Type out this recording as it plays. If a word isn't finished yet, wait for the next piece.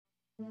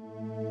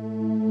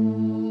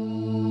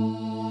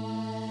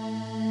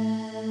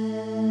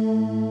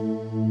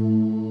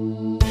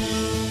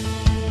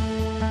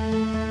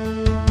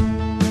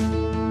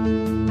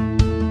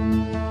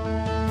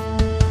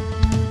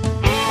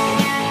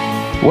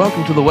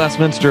Welcome to the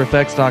Westminster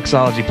Effects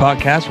Doxology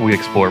Podcast, where we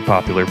explore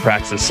popular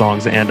praxis,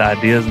 songs, and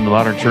ideas in the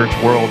modern church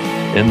world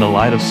in the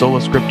light of Sola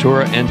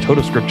Scriptura and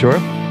Tota Scriptura.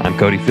 I'm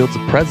Cody Fields,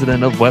 the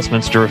president of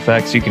Westminster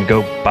Effects. You can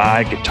go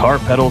buy guitar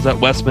pedals at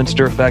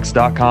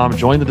westminstereffects.com.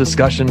 Join the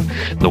discussion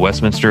in the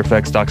Westminster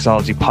Effects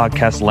Doxology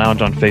Podcast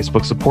Lounge on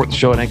Facebook. Support the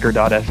show at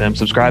anchor.fm.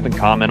 Subscribe and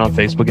comment on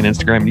Facebook and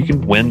Instagram. You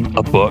can win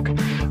a book,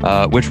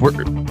 which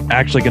we're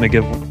actually going to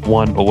give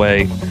one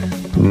away.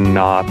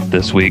 Not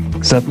this week.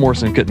 Seth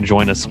Morrison couldn't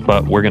join us,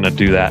 but we're going to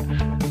do that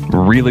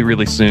really,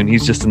 really soon.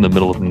 He's just in the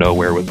middle of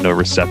nowhere with no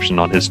reception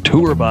on his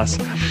tour bus.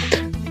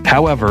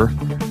 However,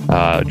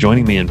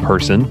 joining me in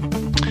person,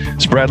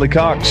 it's Bradley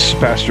Cox,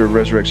 pastor of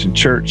Resurrection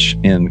Church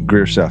in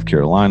Greer, South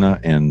Carolina,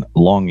 and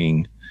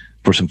longing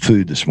for some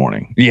food this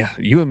morning. Yeah,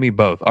 you and me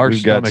both. Our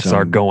stomachs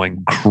are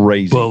going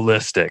crazy,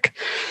 ballistic.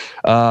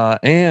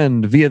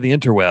 And via the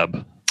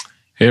interweb.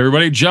 Hey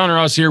everybody, John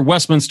Ross here,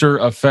 Westminster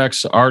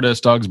Effects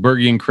artist,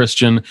 Augsburgian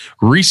Christian,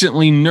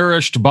 recently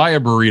nourished by a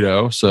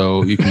burrito,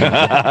 so you can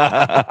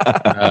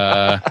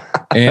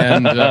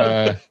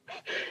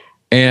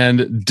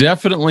and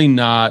definitely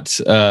not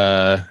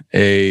well,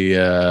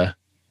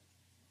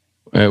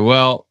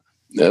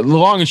 the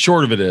long and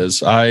short of it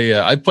is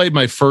I played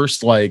my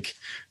first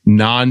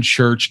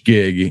non-church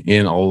gig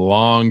in a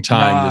long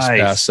time this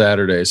past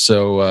Saturday.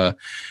 So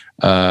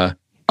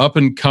up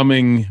and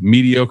coming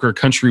mediocre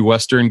country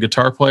western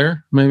guitar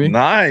player, maybe.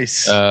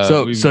 Nice.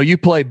 So you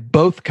play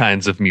both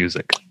kinds of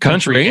music,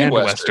 country and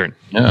western.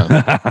 Yeah.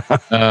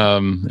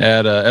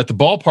 At the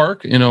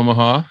ballpark in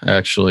Omaha,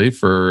 actually,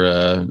 for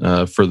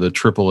the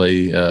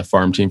AAA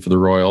farm team for the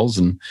Royals,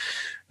 and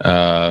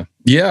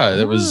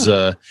it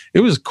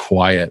was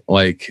quiet.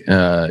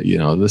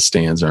 The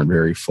stands aren't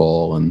very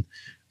full, and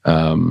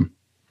I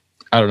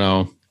don't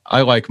know.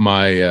 I like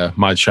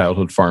my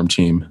childhood farm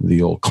team,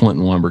 the old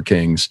Clinton Lumber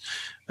Kings,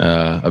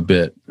 a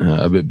bit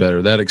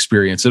better. That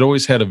experience, it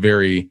always had a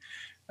very,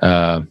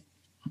 how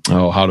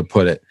to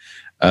put it?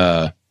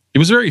 It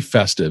was very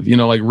festive,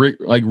 like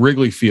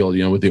Wrigley Field,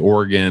 with the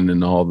organ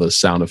and all the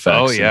sound effects.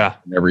 Oh yeah,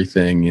 and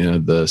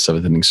everything. The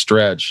seventh inning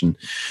stretch, and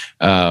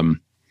it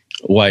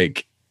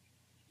was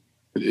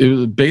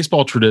a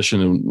baseball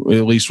tradition.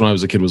 At least when I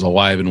was a kid, was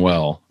alive and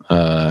well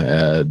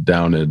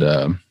down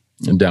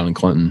in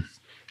Clinton.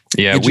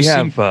 Yeah, it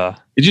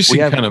just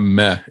seemed kind of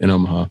meh in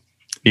Omaha.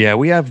 Yeah,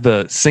 we have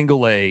the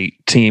single A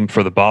team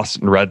for the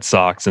Boston Red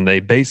Sox, and they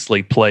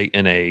basically play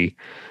in a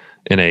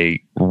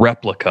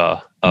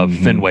replica of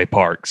Fenway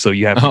Park. So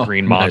you have the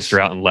green monster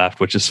out and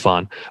left, which is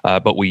fun.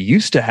 But we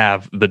used to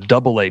have the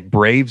Double A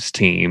Braves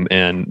team,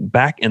 and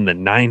back in the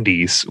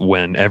 90s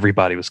when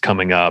everybody was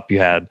coming up, you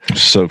had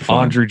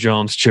Andrew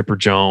Jones, Chipper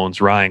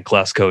Jones, Ryan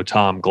Klesko,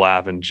 Tom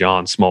Glavine,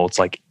 John Smoltz.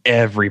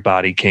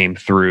 Everybody came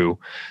through,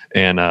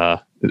 and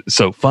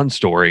so fun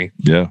story.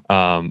 Yeah.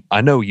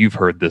 I know you've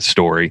heard this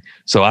story.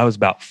 So I was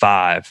about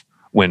 5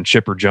 when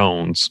Chipper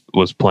Jones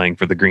was playing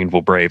for the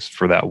Greenville Braves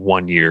for that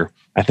 1 year.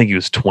 I think he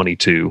was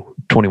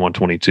 21,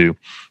 22.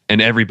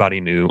 And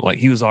everybody knew,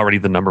 he was already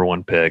the number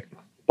 1 pick,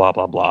 blah,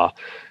 blah, blah.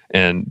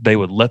 And they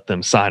would let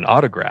them sign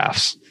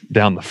autographs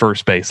down the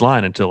first base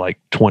line until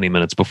 20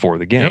 minutes before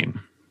the game.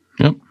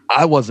 Yep.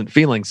 I wasn't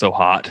feeling so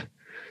hot.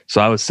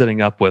 So I was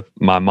sitting up with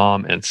my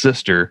mom and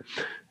sister,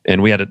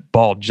 and we had a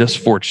ball just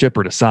for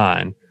Chipper to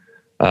sign.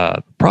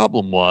 The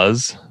problem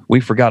was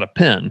we forgot a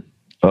pen.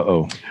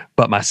 Uh-oh.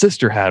 But my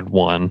sister had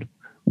one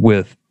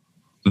with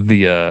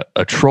a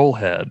troll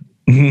head,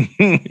 with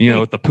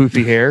the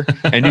poofy hair,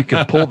 and you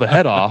could pull the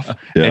head off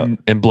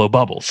and blow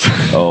bubbles.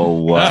 Oh,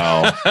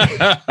 wow.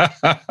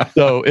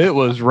 So it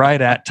was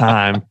right at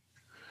time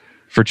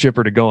for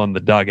Chipper to go in the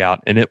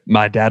dugout, and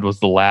my dad was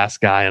the last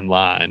guy in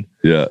line.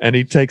 Yeah. And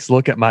he takes a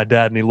look at my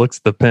dad, and he looks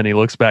at the pen, he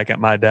looks back at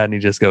my dad, and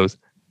he just goes,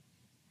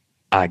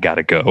 I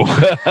gotta go.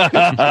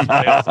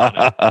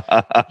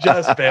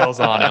 Just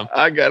bails on him.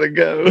 I gotta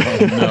go.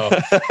 Oh, no.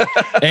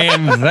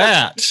 And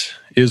that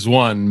is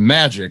one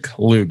magic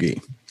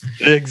loogie.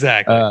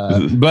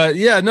 Exactly. But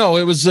yeah, no,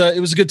 it was a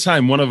good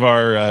time. One of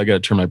our I gotta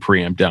turn my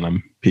preamp down.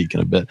 I'm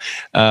peaking a bit.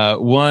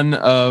 One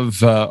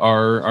of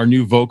our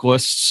new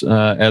vocalists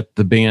at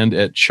the band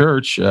at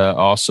church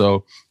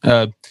also.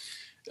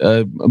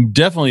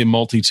 Definitely a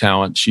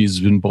multi-talent. She's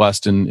been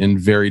blessed in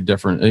very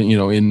different,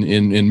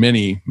 in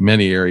many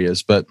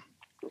areas. But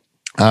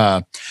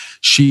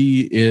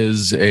she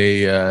is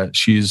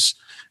she's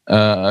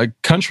a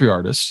country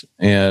artist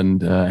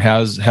and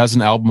has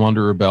an album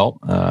under her belt.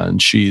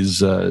 And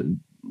she's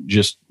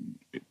just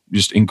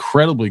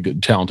incredibly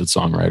good, talented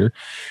songwriter,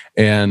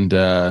 and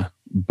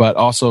but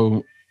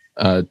also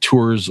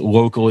tours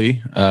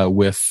locally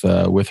with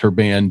her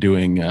band,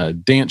 doing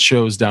dance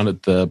shows down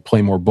at the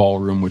Playmore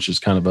Ballroom, which is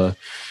kind of a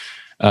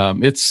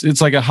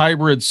it's like a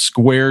hybrid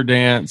square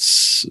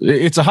dance.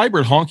 It's a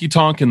hybrid honky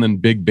tonk and then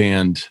big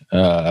band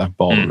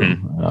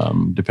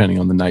ballroom, depending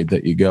on the night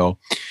that you go.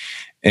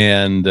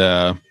 And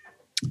they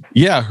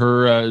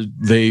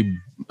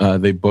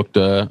booked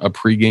a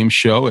pregame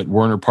show at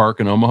Werner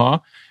Park in Omaha,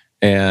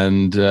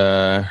 and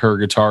her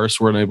guitarists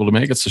weren't able to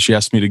make it, so she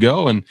asked me to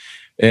go, and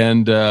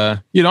And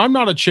I'm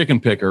not a chicken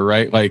picker,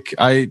 right? Like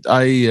I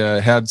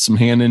had some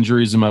hand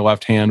injuries in my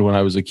left hand when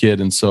I was a kid,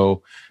 and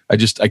so I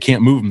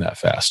can't move them that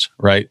fast,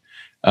 right?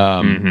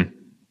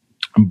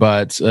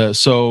 But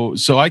so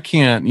I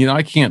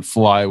can't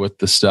fly with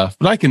the stuff,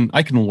 but I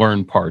can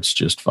learn parts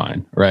just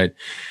fine, right?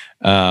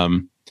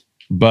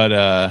 But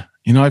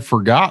I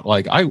forgot,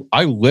 like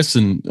I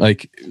listen,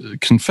 like,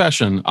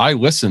 confession, I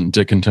listen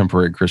to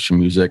contemporary Christian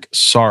music.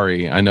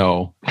 Sorry, I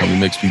know it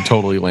makes me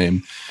totally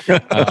lame.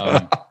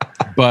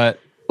 But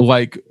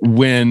like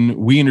when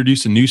we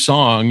introduce a new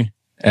song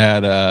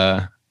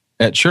at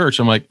church,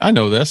 I'm like, I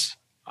know this.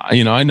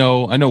 I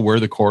know where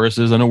the chorus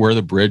is. I know where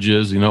the bridge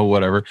is,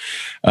 whatever.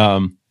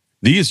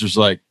 These was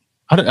like,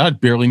 I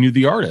barely knew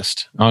the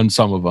artist on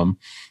some of them.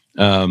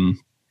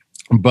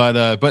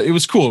 But it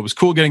was cool. It was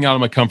cool getting out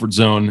of my comfort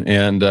zone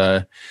and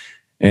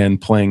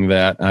playing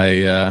that.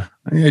 I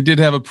did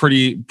have a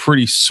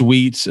pretty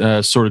sweet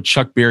sort of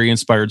Chuck Berry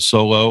inspired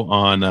solo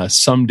on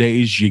 "Some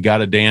Days You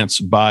Gotta Dance"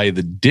 by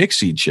the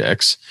Dixie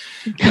Chicks.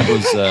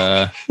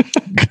 That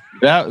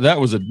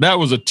was that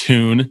was a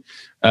tune.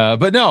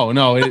 But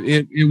no,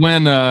 it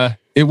went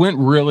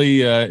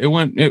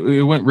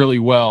really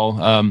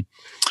well.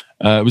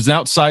 It was an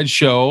outside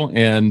show,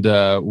 and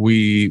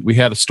we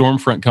had a storm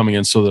front coming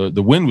in, so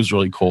the wind was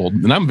really cold.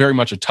 And I'm very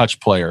much a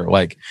touch player.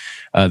 Like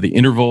the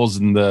intervals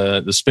and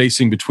the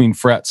spacing between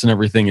frets and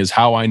everything is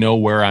how I know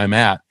where I'm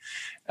at.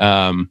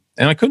 And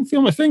I couldn't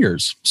feel my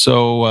fingers.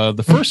 So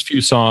the first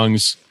few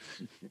songs,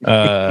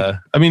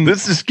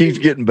 this just keeps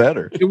getting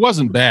better. It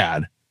wasn't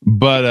bad.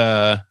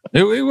 But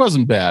it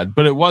wasn't bad,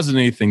 but it wasn't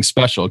anything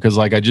special because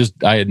like I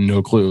had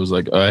no clue. It was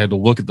like I had to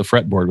look at the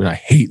fretboard, but I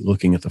hate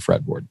looking at the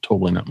fretboard.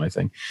 Totally not my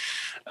thing.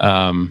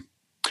 But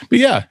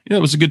yeah,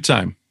 it was a good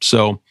time.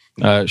 So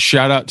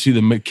shout out to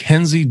the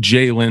Mackenzie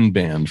J. Lynn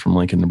Band from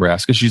Lincoln,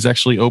 Nebraska. She's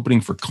actually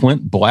opening for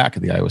Clint Black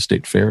at the Iowa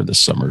State Fair this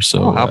summer.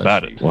 So how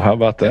about it? Well, how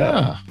about that?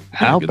 Yeah,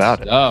 how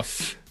about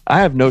stuff. I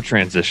have no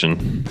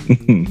transition.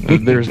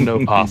 There's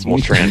no possible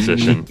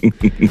transition.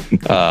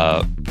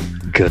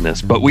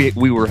 Goodness. But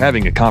we were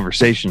having a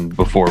conversation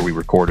before we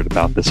recorded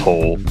about this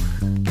whole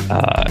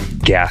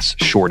gas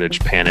shortage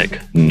panic,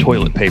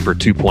 toilet paper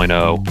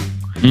 2.0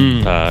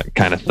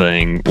 kind of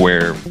thing,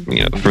 where,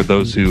 for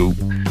those who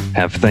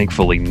have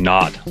thankfully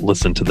not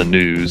listened to the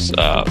news,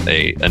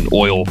 an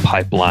oil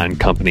pipeline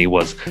company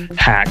was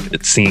hacked,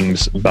 it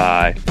seems,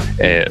 by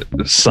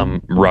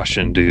some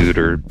Russian dude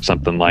or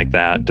something like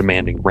that,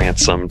 demanding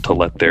ransom to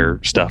let their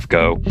stuff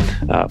go.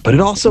 But it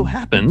also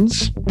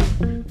happens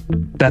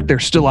that they're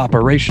still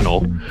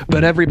operational,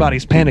 but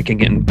everybody's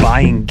panicking and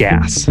buying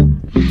gas.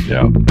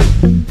 Yeah.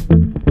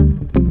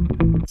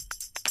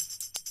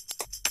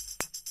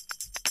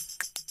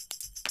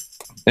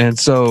 And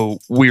so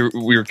we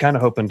were kind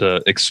of hoping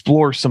to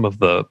explore some of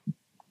the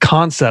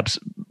concepts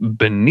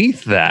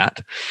beneath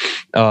that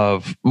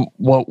of,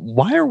 well,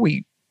 why are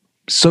we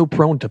so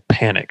prone to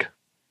panic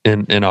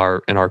in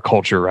our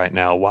culture right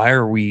now? Why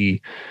are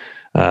we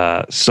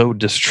so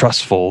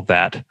distrustful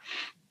that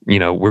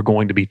we're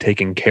going to be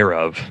taken care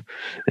of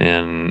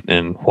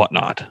and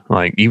whatnot?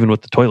 Like even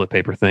with the toilet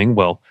paper thing,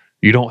 well,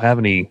 you don't have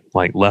any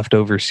like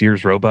leftover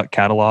Sears Roebuck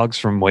catalogs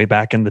from way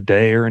back in the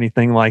day or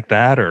anything like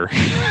that, or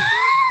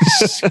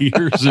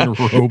Sears and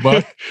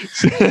Roebuck.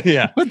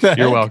 Yeah. What the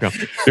You're heck? welcome.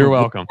 You're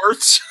welcome.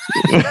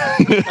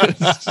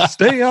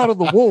 Stay out of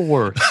the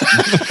Woolworths.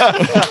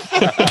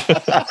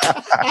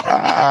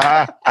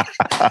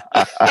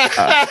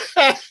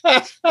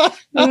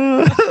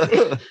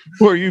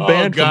 Were you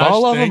banned from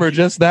all of them or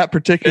just that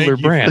particular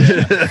brand?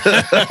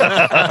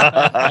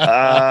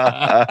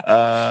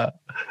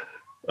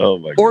 Oh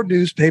my God. Or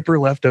newspaper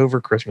leftover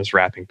Christmas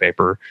wrapping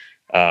paper.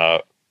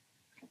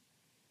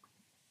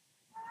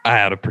 I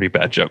had a pretty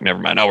bad joke. Never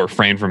mind. I'll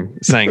refrain from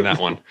saying that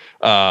one.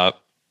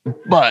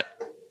 But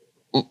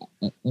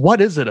what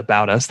is it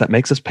about us that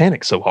makes us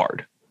panic so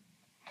hard?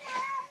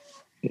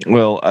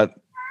 Well,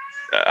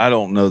 I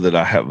don't know that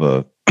I have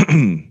a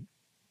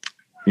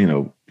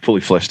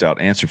fully fleshed out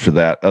answer for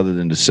that, other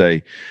than to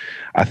say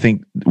I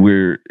think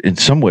in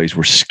some ways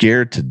we're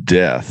scared to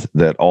death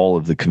that all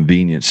of the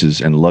conveniences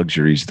and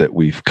luxuries that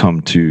we've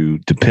come to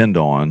depend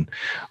on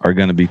are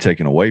going to be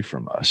taken away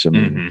from us. I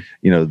mean,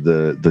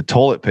 the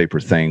toilet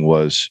paper thing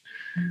was,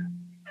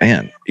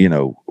 man,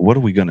 what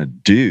are we going to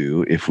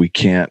do if we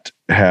can't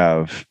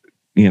have,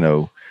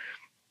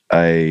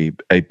 a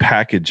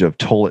package of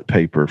toilet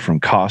paper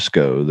from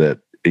Costco that,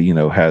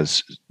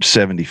 has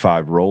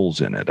 75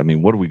 rolls in it? I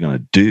mean, what are we going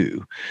to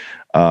do?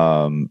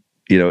 And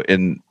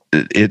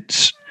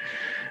it's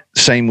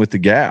same with the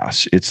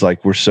gas. It's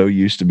like we're so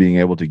used to being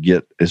able to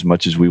get as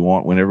much as we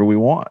want whenever we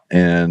want,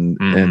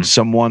 and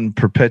someone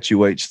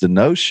perpetuates the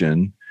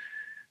notion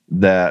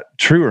that,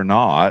 true or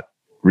not,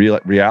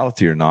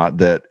 reality or not,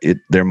 that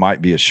there might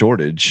be a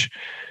shortage.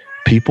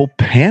 People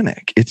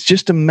panic. It's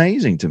just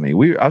amazing to me.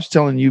 I was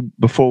telling you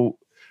before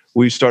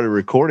we started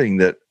recording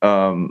that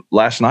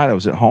last night I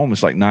was at home.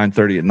 It's like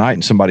 9:30 at night,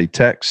 and somebody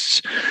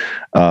texts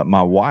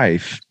my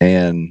wife,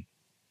 and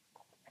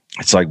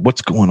it's like,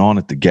 what's going on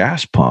at the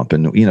gas pump?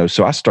 And,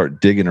 so I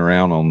start digging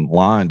around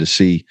online to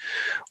see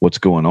what's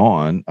going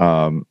on.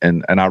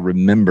 And I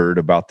remembered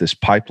about this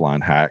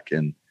pipeline hack,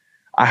 and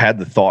I had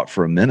the thought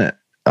for a minute,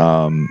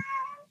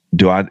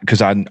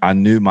 because I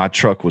knew my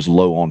truck was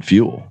low on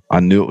fuel. I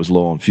knew it was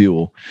low on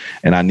fuel,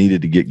 and I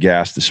needed to get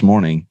gas this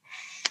morning.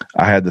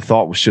 I had the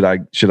thought, well, should I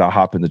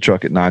hop in the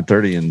truck at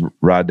 9:30 and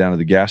ride down to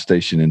the gas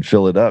station and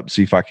fill it up,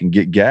 see if I can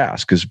get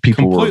gas? Because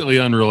people completely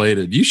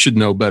unrelated. You should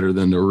know better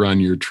than to run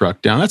your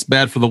truck down. That's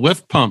bad for the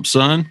lift pump,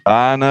 son.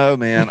 I know,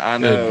 man. I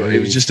know. It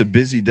was just a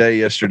busy day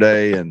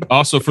yesterday, and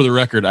also for the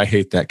record, I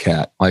hate that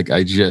cat. Like,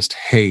 I just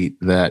hate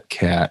that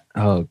cat.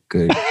 Oh,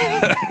 good.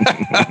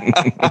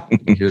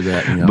 You hear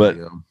that? But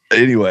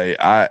anyway,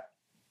 I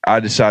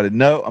decided,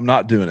 no, I'm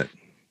not doing it.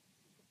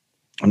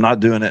 I'm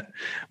not doing it.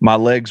 My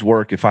legs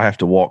work. If I have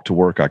to walk to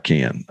work, I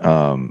can.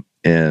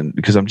 And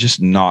because I'm just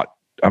not,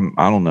 I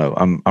don't know.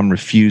 I'm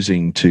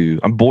refusing to,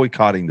 I'm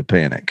boycotting the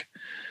panic.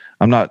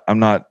 I'm not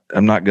going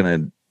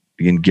to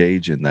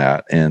engage in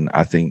that. And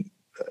I think,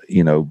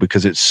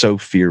 because it's so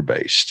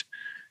fear-based,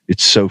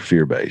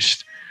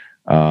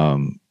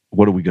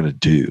 what are we going to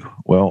do?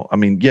 Well, I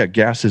mean, yeah,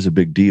 gas is a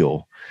big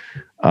deal.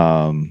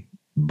 And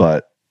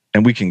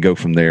we can go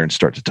from there and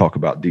start to talk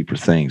about deeper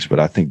things, but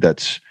I think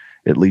that's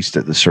at least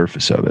at the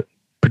surface of it.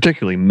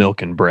 Particularly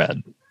milk and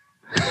bread.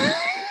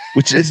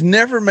 Which has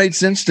never made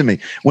sense to me.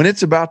 When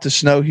it's about to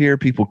snow here,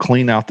 people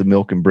clean out the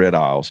milk and bread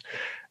aisles.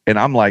 And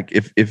I'm like,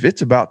 if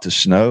it's about to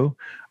snow,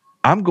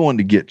 I'm going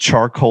to get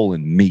charcoal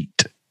and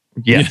meat.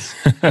 Yes.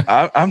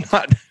 I'm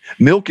not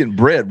milk and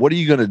bread. What are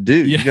you going to do?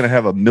 Yeah. You're going to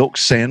have a milk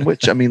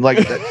sandwich? I mean, like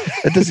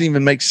that doesn't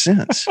even make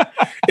sense.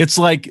 It's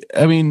like,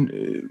 I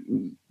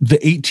mean, the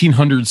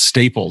 1800s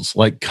staples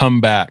like come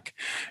back,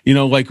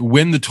 like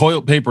when the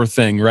toilet paper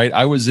thing, right?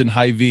 I was in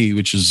Hy-Vee,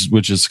 which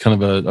is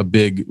kind of a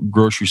big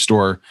grocery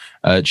store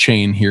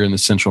chain here in the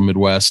central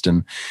Midwest.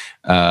 And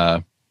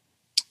of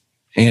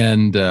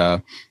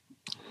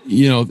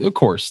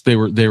course they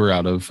were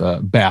out of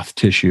bath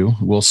tissue,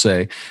 we'll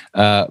say,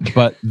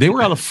 but they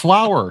were out of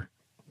flour.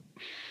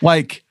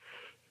 Like,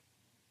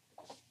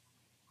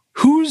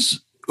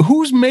 who's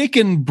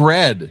making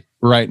bread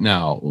right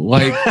now?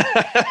 Like,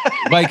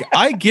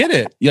 I get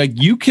it. Like,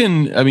 you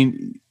can, I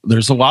mean,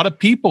 there's a lot of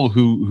people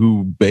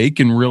who bake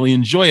and really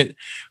enjoy it,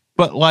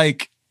 but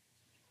like,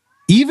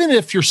 even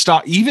if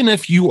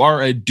you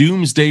are a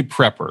doomsday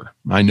prepper,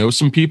 I know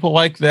some people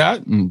like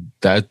that, and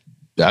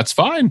that's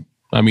fine.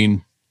 I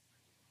mean,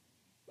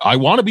 I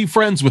want to be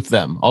friends with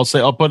them. I'll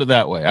put it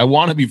that way. I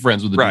want to be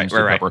friends with the doomsday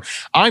prepper.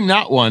 I'm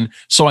not one,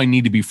 so I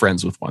need to be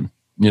friends with one.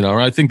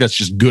 I think that's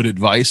just good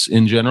advice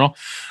in general.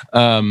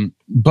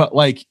 But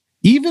like,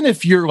 even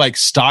if you're like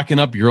stocking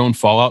up your own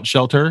fallout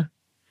shelter,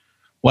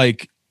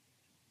 like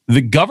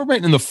the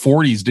government in the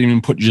 40s didn't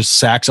even put just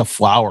sacks of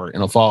flour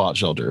in a fallout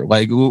shelter.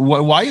 Like,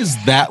 why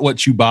is that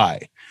what you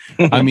buy?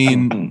 I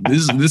mean,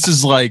 this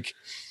is like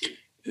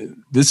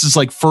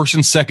first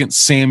and second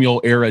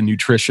Samuel era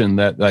nutrition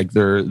that like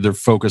they're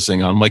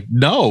focusing on. Like,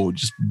 no,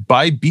 just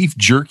buy beef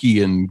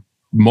jerky and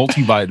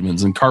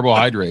multivitamins and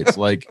carbohydrates.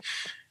 Like,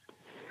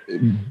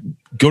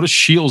 go to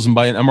Shields and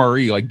buy an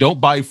MRE. Like,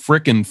 don't buy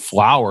frickin'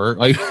 flour.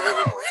 Like,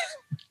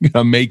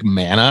 gonna make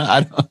manna.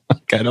 I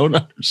don't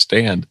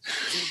understand.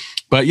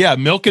 But yeah,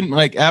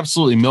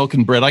 absolutely milk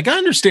and bread. Like, I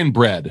understand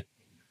bread,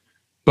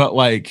 but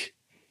like,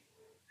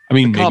 I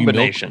mean, maybe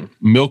combination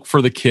milk for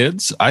the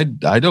kids. I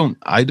don't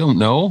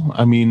know.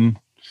 I mean,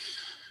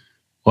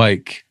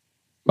 like,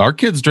 our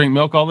kids drink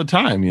milk all the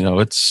time.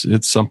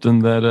 It's something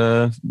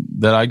that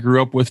I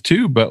grew up with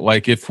too. But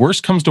like, if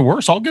worse comes to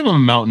worse, I'll give them a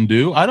Mountain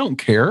Dew. I don't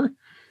care.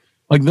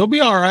 Like, they'll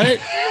be all right.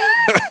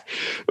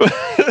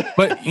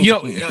 But here,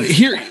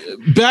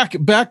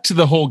 back to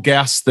the whole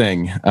gas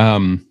thing.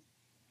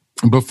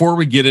 Before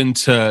we get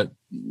into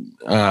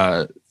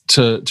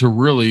to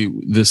really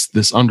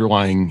this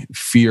underlying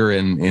fear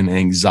and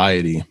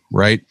anxiety,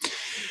 right?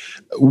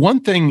 One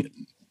thing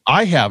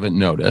I haven't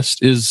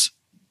noticed is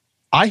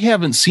I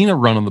haven't seen a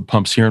run on the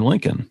pumps here in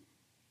Lincoln.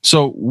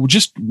 So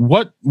just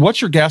what's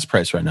your gas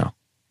price right now?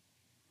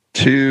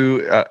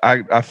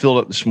 I filled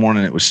up this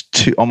morning. It was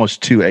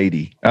almost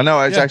 $2.80. I know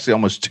it's actually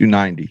almost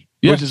 $2.90,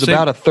 which is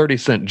about a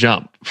 30-cent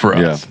jump for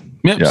us.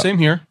 Yeah, same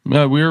here. We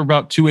were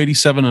about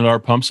 $2.87 at our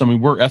pumps. I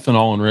mean, we're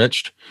ethanol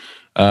enriched,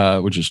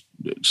 which is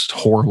just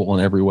horrible in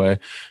every way.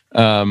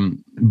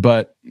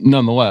 But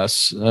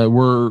nonetheless,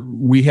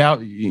 we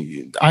have.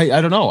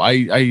 I don't know.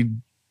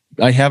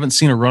 I haven't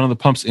seen a run on the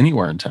pumps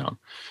anywhere in town.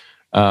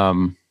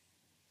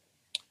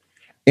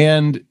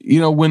 And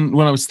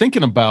when I was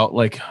thinking about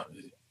like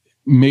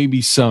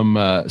maybe some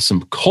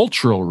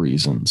cultural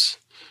reasons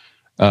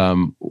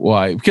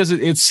why, because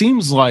it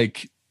seems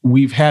like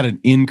we've had an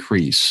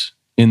increase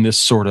in this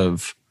sort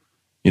of,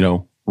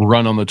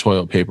 run on the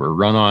toilet paper,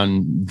 run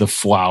on the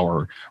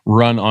flour,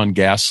 run on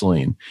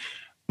gasoline.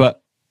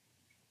 But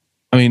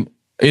I mean,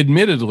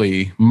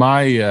 admittedly,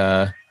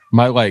 my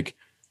like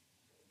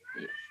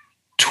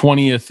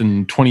 20th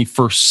and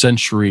 21st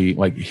century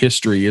like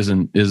history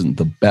isn't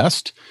the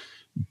best,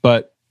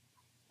 but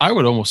I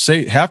would almost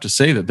have to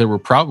say that there were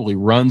probably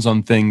runs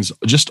on things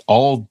just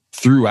all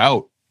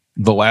throughout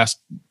the last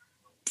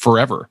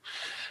forever,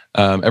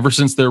 ever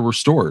since there were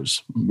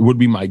stores, would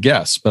be my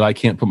guess, but I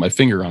can't put my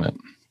finger on it.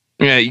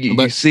 Yeah,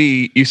 you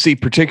see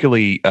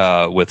particularly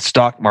with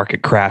stock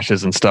market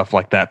crashes and stuff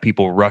like that,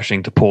 people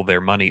rushing to pull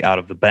their money out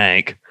of the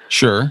bank.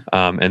 Sure.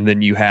 And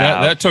then you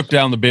have that took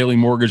down the Bailey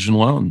Mortgage and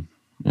Loan.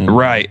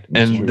 Right.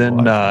 And then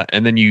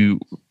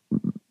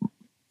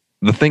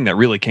the thing that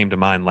really came to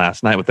mind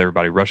last night with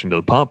everybody rushing to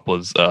the pump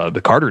was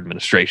the Carter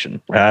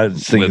administration. I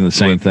was thinking the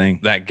same thing.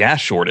 That gas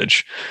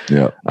shortage.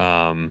 Yeah.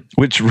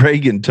 Which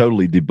Reagan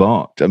totally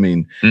debunked. I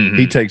mean,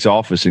 he takes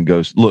office and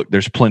goes, look,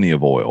 there's plenty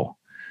of oil.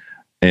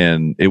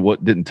 And it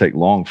didn't take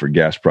long for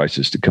gas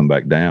prices to come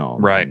back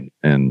down. Right.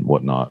 And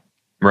whatnot.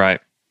 Right.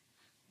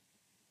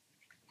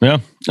 Yeah.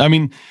 I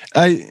mean,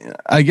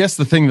 I guess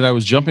the thing that I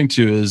was jumping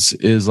to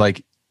is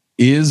like,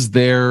 is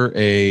there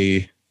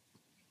an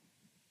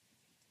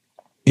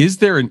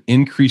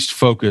increased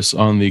focus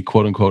on the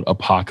quote unquote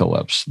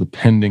apocalypse, the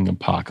pending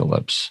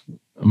apocalypse,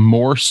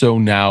 more so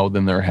now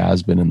than there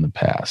has been in the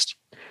past?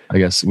 I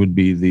guess would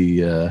be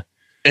the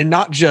and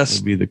not just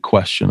would be the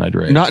question I'd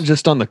raise. Not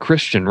just on the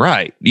Christian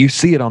right. You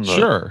see it on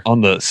the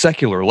on the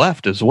secular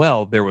left as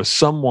well. There was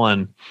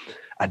someone,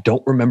 I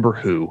don't remember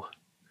who,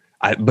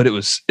 but it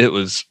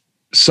was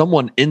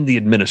someone in the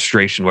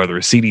administration, whether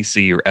it's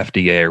CDC or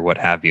FDA or what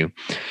have you.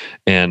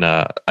 And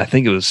I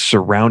think it was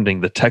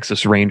surrounding the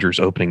Texas Rangers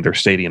opening their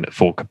stadium at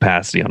full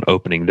capacity on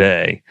opening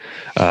day,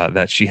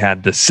 that she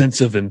had the sense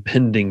of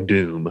impending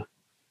doom.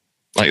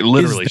 Like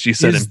literally, she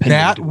said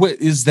impending doom.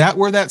 Is that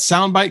where that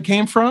soundbite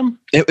came from?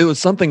 It was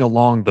something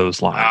along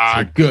those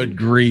lines. Good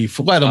grief.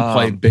 Let them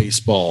play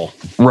baseball.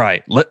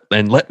 Right.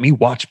 Let me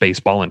watch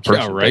baseball in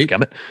person. Yeah, right.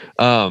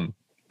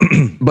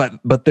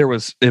 But it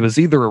was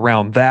either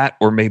around that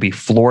or maybe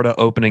Florida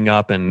opening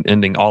up and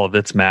ending all of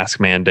its mask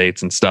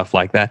mandates and stuff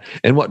like that.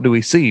 And what do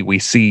we see? We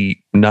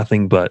see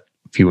nothing but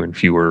fewer and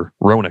fewer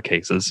Rona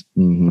cases.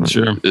 Mm-hmm.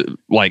 Sure.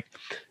 Like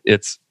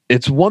it's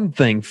one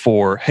thing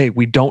for, hey,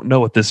 we don't know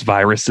what this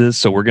virus is,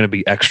 so we're going to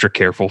be extra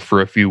careful for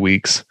a few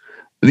weeks.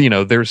 You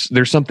know, there's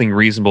something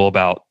reasonable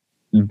about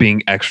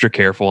being extra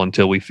careful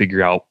until we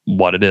figure out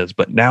what it is.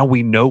 But now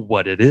we know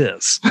what it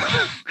is.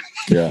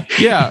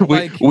 Yeah.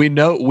 we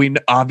know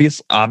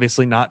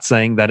obviously not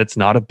saying that it's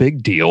not a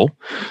big deal.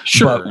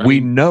 Sure. But we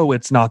know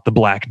it's not the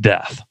Black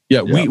Death.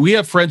 Yeah. We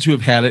have friends who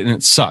have had it and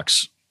it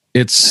sucks.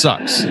 It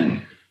sucks.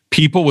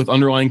 People with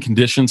underlying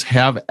conditions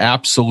have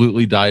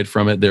absolutely died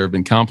from it. There have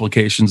been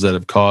complications that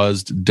have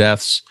caused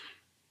deaths.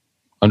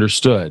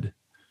 Understood.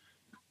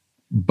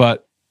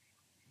 But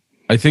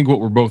I think what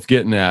we're both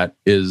getting at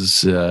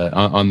is,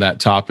 on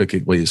that topic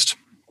at least,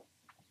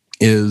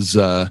 is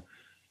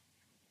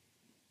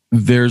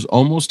there's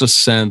almost a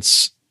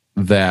sense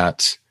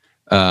that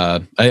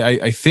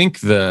I think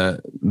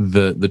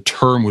the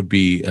term would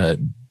be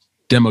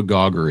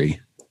demagoguery,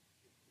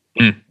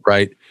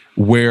 right?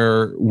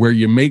 Where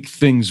you make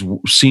things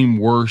seem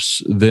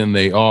worse than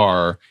they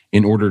are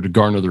in order to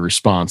garner the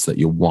response that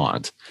you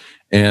want,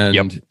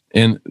 and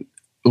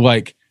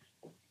like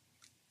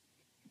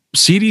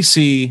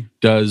CDC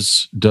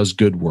does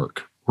good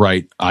work,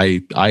 right?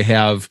 I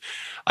have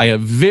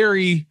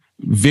very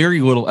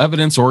little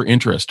evidence or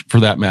interest,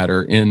 for that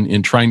matter,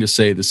 in trying to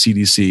say the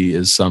CDC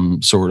is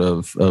some sort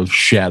of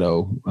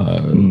shadow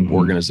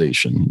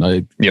organization.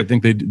 I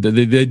think they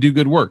do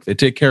good work. They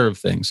take care of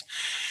things.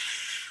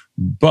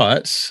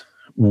 But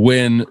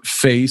when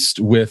faced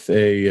with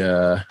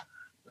a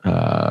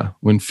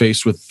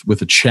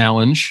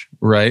challenge,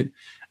 right?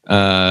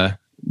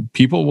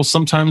 People will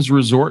sometimes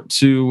resort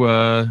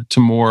to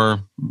more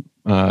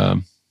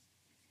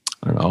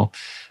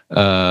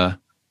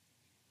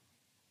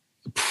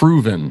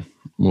proven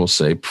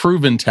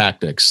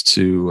tactics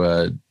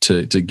to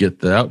get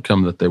the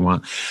outcome that they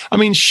want. I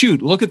mean,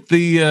 shoot, look at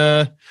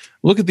the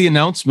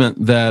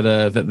announcement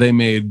that they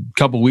made a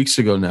couple weeks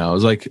ago now.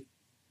 It's like,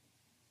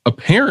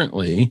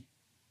 apparently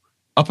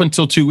up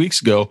until 2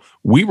 weeks ago,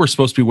 we were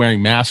supposed to be wearing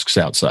masks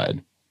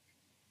outside.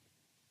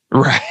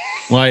 Right.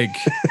 Like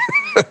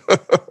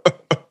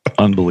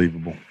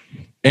unbelievable.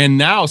 And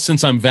now,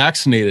 since I'm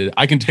vaccinated,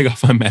 I can take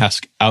off my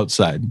mask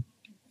outside.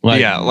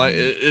 Like, yeah, like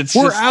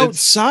we're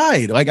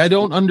outside. Like I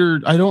don't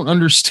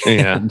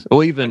understand. Yeah.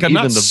 Well, even the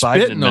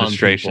Biden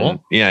administration.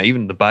 Yeah,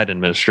 even the Biden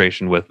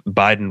administration with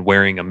Biden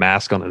wearing a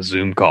mask on a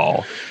Zoom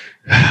call.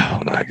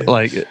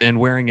 Like, and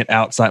wearing it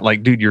outside.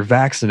 Like, dude, you're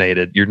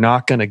vaccinated. You're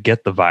not going to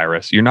get the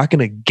virus. You're not going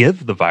to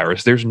give the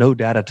virus. There's no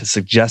data to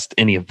suggest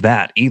any of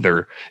that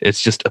either.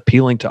 It's just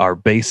appealing to our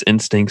base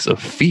instincts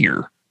of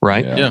fear,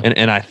 right? Yeah.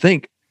 And I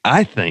think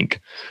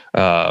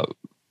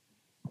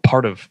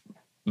part of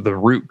the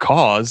root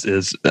cause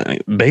is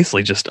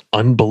basically just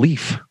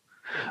unbelief.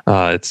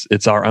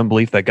 It's our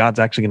unbelief that God's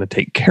actually going to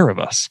take care of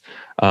us.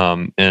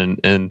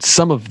 And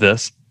some of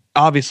this,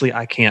 obviously,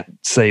 I can't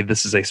say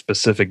this is a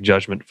specific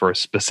judgment for a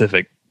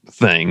specific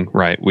thing,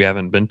 right? We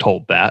haven't been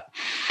told that.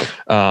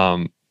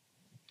 But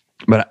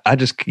I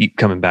just keep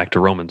coming back to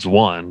Romans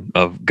 1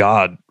 of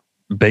God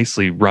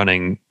basically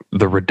running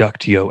the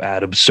reductio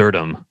ad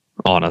absurdum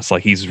on us.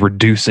 Like he's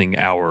reducing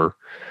our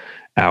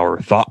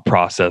thought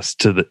process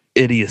to the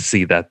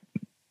idiocy that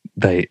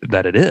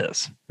it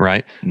is,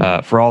 right?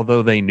 For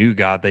although they knew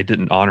God, they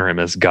didn't honor him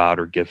as God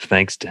or give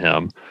thanks to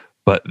him,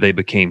 but they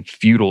became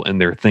futile in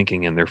their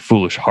thinking and their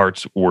foolish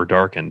hearts were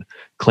darkened.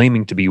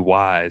 Claiming to be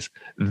wise,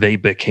 they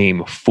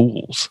became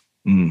fools.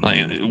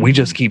 Like, we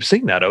just keep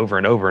seeing that over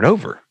and over and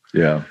over.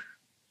 Yeah.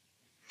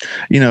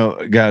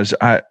 Guys,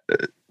 I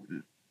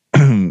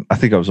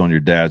think I was on your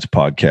dad's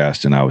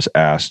podcast and I was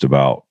asked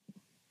about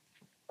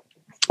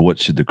what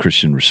should the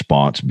Christian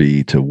response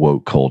be to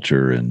woke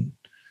culture and,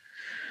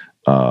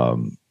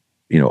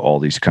 all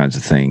these kinds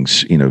of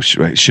things,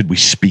 should we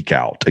speak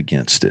out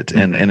against it?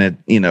 And it,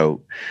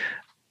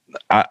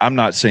 I'm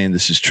not saying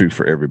this is true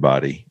for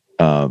everybody,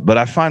 but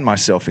I find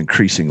myself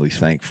increasingly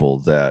thankful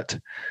that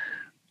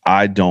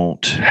I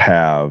don't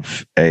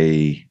have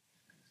a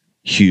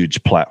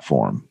huge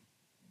platform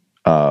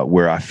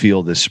where I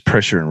feel this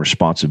pressure and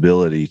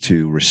responsibility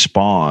to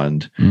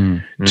respond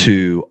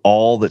to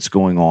all that's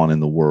going on in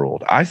the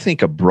world. I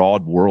think a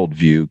broad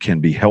worldview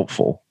can be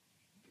helpful.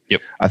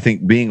 Yep. I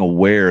think being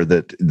aware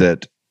that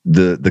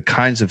the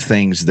kinds of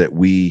things that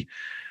we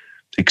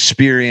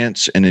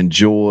experience and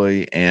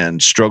enjoy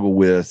and struggle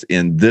with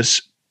in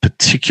this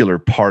particular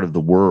part of the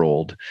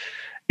world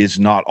is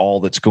not all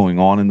that's going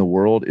on in the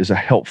world is a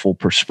helpful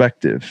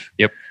perspective.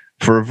 Yep.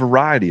 For a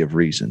variety of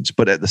reasons.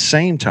 But at the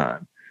same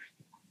time,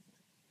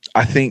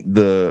 I think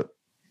the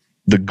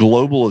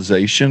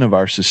globalization of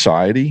our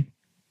society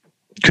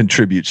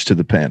contributes to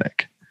the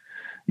panic.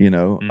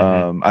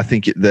 I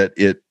think that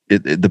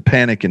the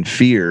panic and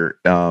fear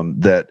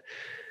that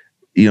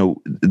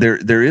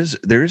there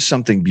is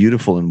something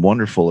beautiful and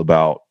wonderful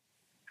about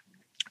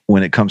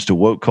when it comes to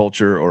woke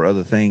culture or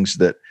other things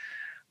that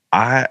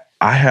I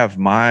have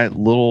my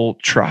little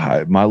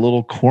tribe, my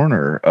little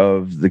corner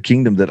of the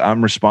kingdom that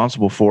I'm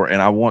responsible for.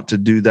 And I want to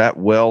do that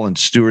well and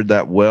steward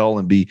that well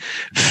and be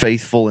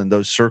faithful in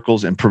those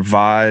circles and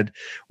provide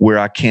where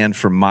I can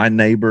for my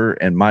neighbor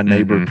and my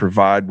neighbor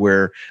provide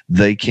where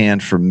they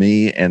can for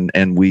me. And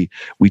we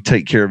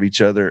take care of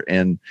each other.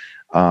 And,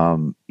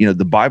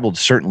 the Bible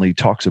certainly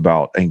talks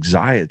about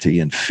anxiety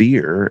and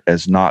fear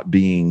as not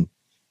being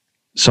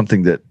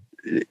something that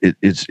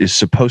is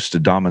supposed to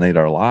dominate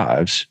our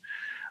lives.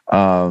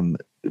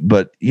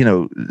 But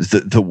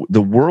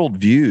the world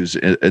views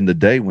in the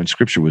day when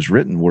Scripture was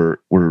written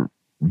were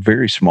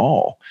very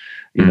small.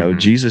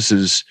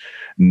 Jesus's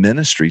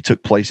ministry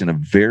took place in a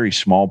very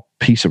small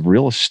piece of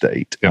real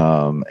estate,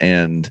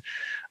 and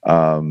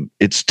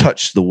it's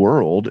touched the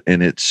world,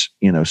 and it's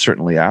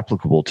certainly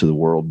applicable to the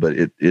world. But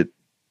it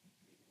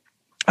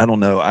I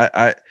don't know.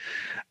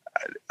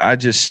 I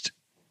just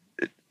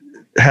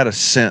had a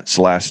sense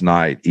last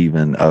night,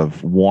 even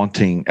of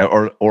wanting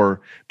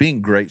or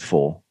being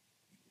grateful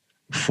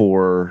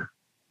for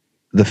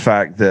the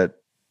fact that,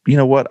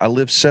 I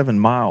live 7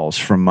 miles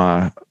from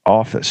my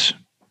office.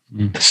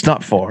 It's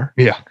not far.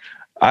 Yeah.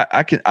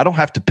 I don't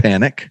have to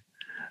panic,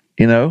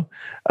 and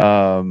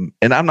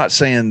I'm not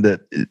saying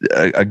that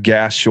a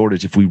gas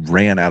shortage, if we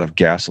ran out of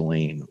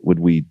gasoline, would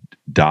we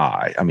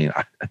die? I mean,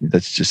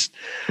 that's just,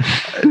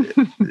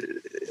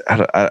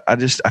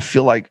 I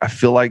feel like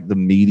the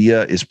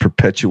media is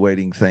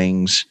perpetuating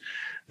things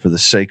for the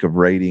sake of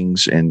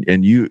ratings.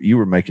 And you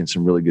were making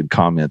some really good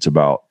comments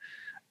about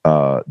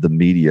the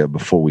media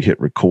before we hit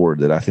record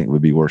that I think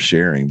would be worth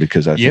sharing,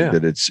 because I think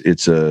that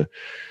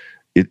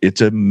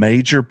it's a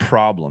major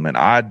problem, and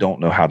I don't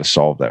know how to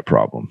solve that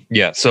problem.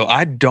 Yeah. So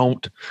I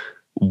don't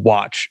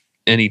watch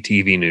any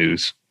TV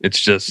news. It's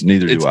just,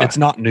 neither do I. It's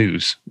not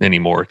news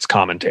anymore. It's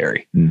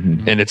commentary,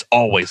 and it's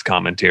always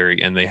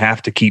commentary, and they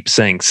have to keep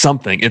saying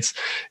something.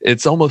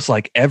 It's almost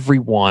like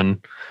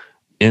everyone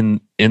in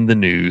the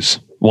news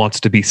wants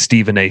to be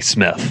Stephen A.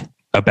 Smith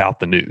about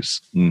the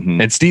news.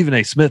 And Stephen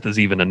A. Smith is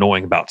even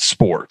annoying about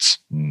sports.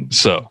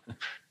 So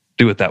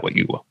do with that what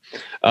you will.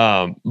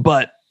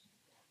 But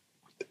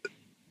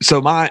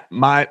so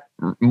my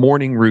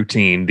morning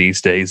routine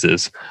these days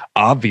is,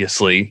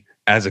 obviously,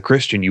 as a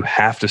Christian, you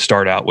have to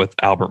start out with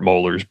Albert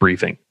Mohler's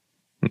briefing.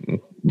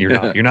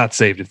 You're not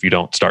saved if you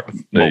don't start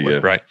with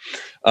Mohler, right?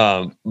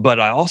 But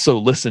I also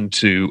listen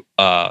to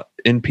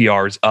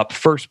NPR's Up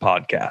First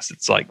podcast.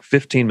 It's like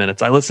 15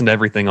 minutes. I listen to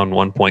everything on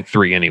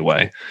 1.3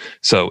 anyway,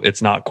 so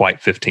it's not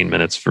quite 15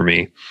 minutes for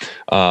me.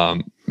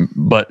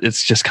 But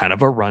it's just kind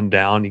of a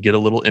rundown. You get a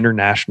little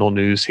international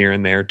news here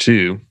and there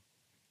too.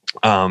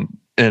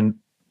 And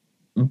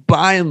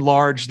by and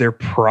large, they're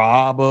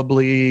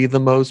probably the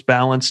most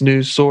balanced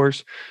news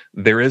source.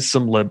 There is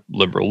some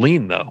liberal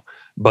lean, though.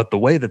 But the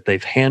way that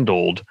they've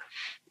handled,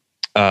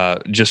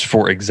 just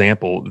for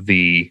example,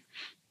 the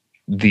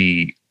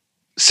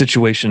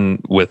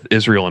situation with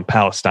Israel and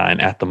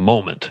Palestine at the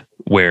moment,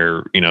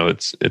 where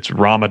it's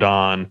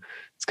Ramadan,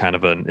 it's kind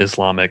of an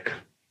Islamic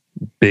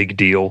big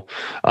deal,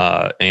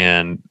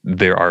 and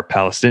there are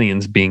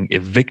Palestinians being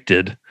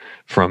evicted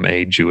from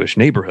a Jewish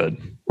neighborhood.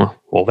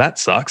 Well, that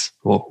sucks.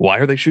 Well, why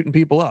are they shooting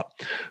people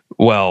up?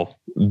 Well,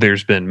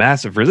 there's been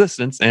massive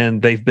resistance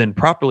and they've been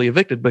properly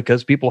evicted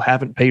because people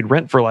haven't paid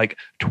rent for like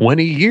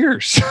 20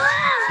 years.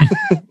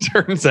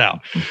 Turns out.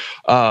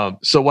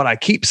 So what I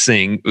keep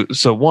seeing,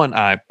 so one,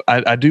 I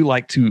do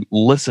like to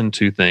listen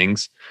to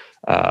things,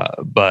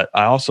 but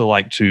I also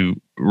like to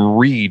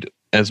read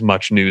as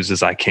much news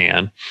as I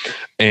can.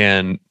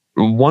 And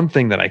one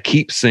thing that I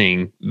keep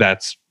seeing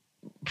that's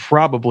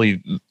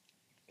probably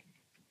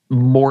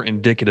more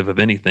indicative of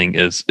anything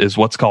is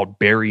what's called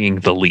burying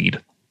the lead.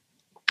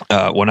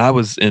 When I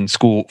was in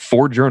school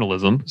for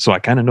journalism, so I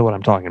kind of know what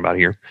I'm talking about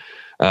here.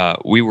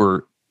 We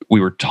were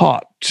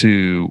taught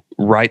to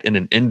write in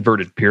an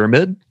inverted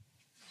pyramid.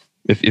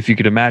 If you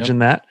could imagine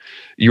that,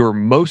 your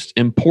most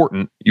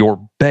important,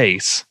 your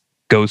base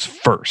goes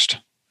first.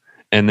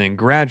 And then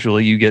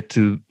gradually you get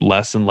to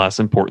less and less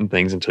important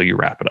things until you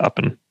wrap it up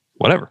and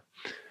whatever.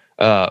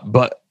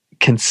 But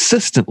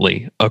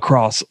consistently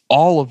across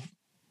all of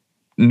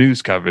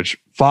news coverage,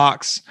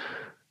 Fox,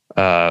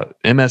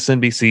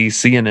 MSNBC,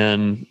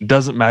 CNN,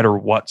 doesn't matter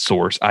what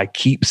source, I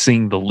keep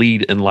seeing the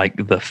lead in like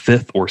the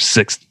 5th or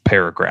 6th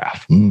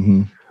paragraph,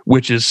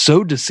 which is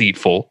so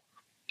deceitful.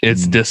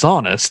 It's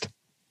dishonest.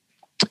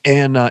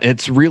 And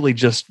it's really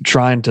just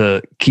trying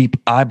to keep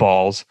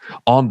eyeballs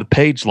on the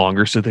page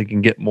longer so they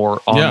can get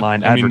more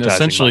online advertising.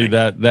 Essentially,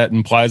 money. that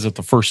implies that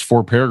the first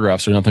 4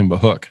 paragraphs are nothing but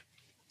hook.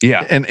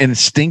 Yeah. And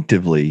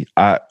instinctively,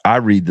 I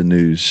read the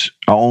news.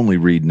 I only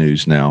read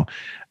news now.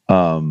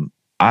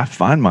 I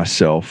find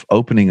myself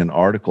opening an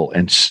article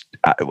and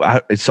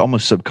it's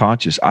almost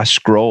subconscious. I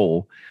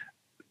scroll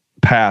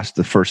past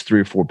the first 3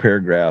 or 4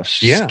 paragraphs,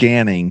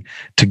 scanning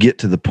to get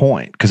to the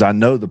point because I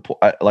know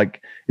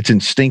like it's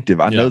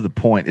instinctive. I know the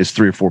point is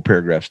 3 or 4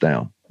 paragraphs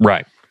down.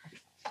 Right.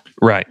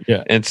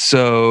 Yeah. And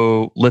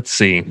so let's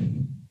see.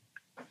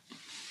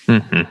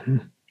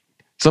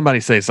 Somebody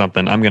say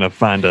something. I'm going to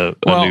find a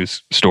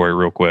news story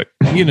real quick.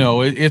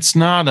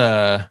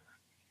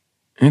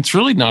 It's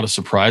really not a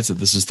surprise that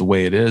this is the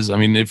way it is. I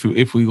mean,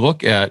 if we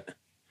look at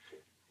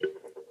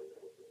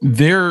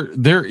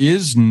there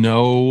is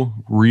no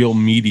real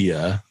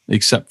media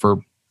except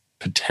for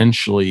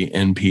potentially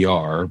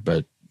NPR,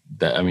 but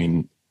that, I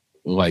mean,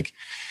 like,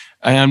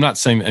 I'm not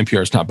saying that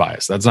NPR is not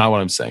biased. That's not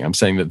what I'm saying. I'm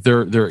saying that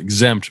they're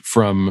exempt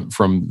from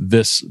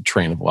this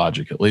train of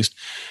logic, at least.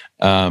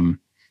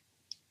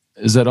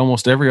 Is that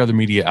almost every other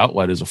media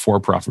outlet is a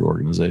for-profit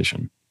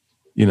organization,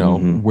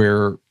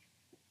 where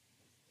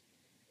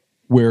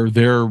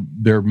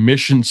their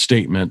mission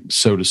statement,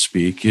 so to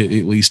speak, at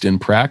least in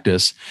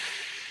practice,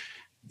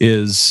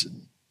 is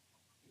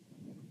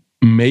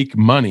make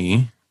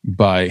money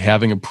by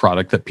having a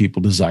product that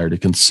people desire to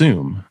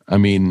consume. I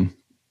mean,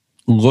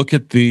 look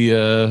at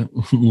the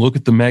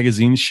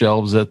magazine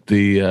shelves at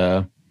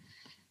the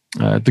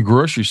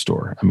grocery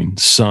store. I mean,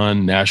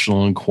 Sun,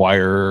 National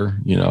Enquirer,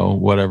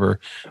 whatever,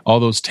 all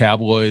those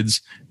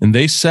tabloids, and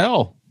they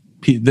sell.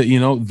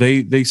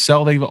 They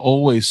sell. They've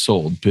always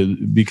sold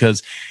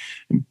because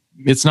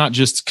it's not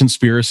just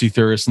conspiracy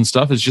theorists and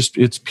stuff.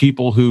 It's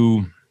people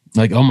who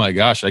like, oh my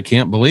gosh, I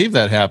can't believe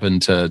that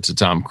happened to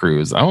Tom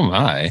Cruise. Oh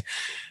my.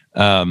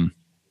 And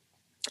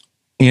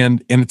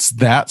it's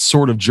that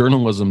sort of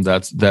journalism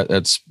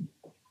that's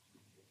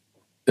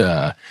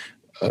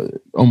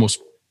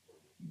almost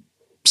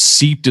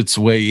seeped its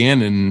way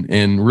in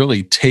and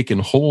really taken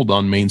hold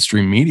on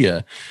mainstream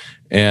media.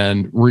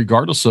 And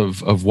regardless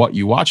of what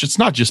you watch, it's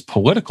not just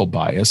political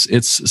bias,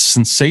 it's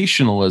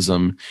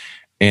sensationalism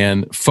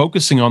and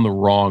focusing on the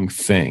wrong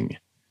thing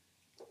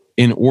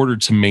in order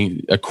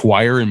to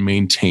acquire and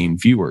maintain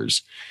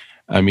viewers.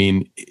 I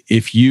mean,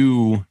 if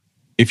you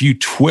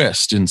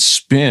twist and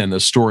spin a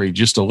story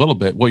just a little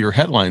bit, well, your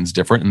headline's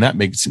different, and that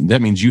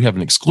means you have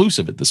an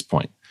exclusive at this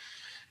point.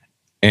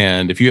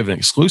 And if you have an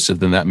exclusive,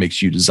 then that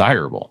makes you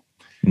desirable.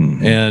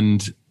 Mm-hmm.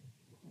 And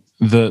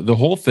the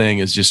whole thing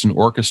is just an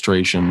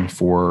orchestration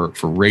for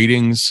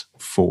ratings,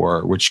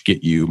 which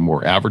get you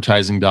more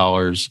advertising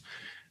dollars,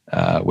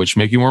 which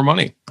make you more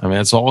money. I mean,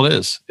 that's all it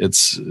is.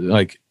 It's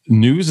like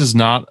news is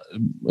not,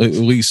 at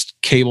least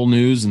cable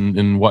news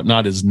and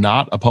whatnot, is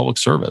not a public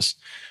service.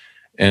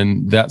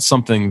 And that's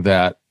something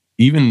that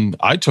even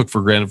I took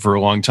for granted for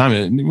a long time.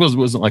 It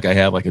wasn't like I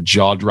had like a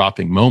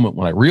jaw-dropping moment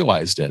when I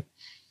realized it,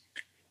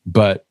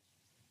 but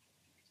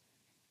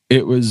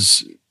it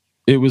was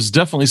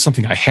definitely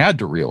something I had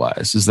to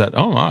realize, is that,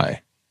 oh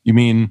my, you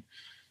mean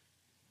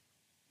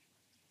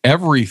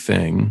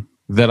everything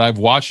that I've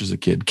watched as a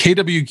kid,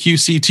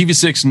 KWQC,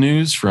 TV6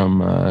 News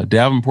from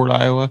Davenport,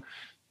 Iowa,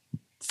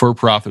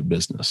 for-profit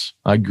business.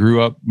 I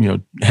grew up,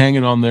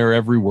 hanging on there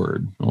every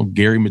word.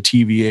 Gary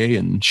Mativier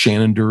and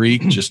Shannon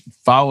Durick, just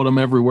followed them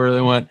everywhere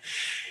they went.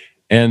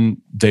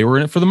 And they were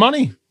in it for the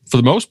money, for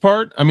the most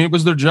part. I mean, it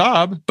was their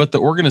job, but the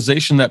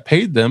organization that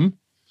paid them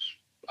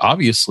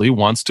obviously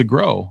wants to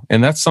grow.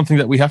 And that's something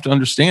that we have to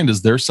understand,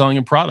 is they're selling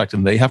a product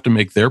and they have to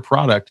make their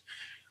product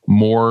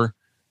more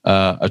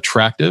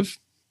attractive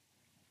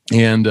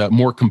and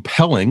more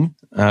compelling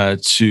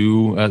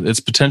to its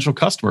potential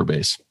customer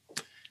base.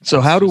 So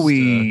how do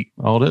we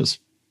all it is?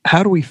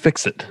 How do we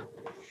fix it?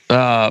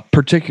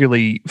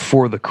 particularly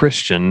for the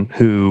Christian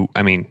who,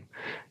 I mean,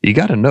 you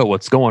got to know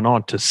what's going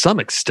on to some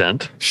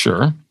extent.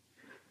 Sure.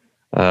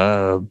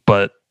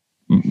 But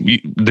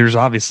there's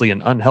obviously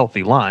an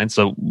unhealthy line.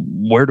 So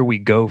where do we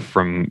go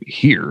from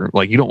here?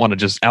 Like, you don't want to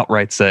just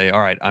outright say,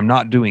 all right, I'm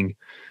not doing,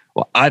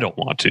 well, I don't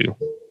want to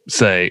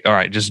say, all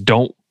right, just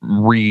don't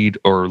read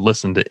or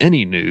listen to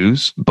any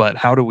news, but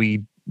how do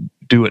we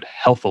do it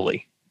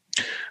healthily?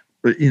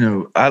 But,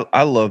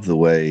 I love the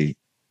way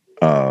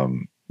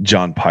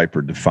John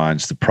Piper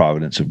defines the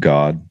providence of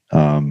God.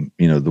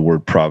 The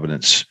word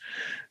providence,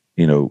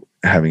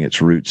 having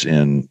its roots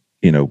in,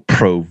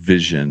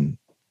 provision,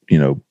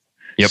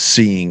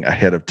 seeing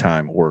ahead of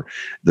time, or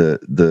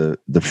the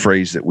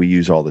phrase that we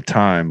use all the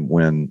time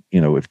when,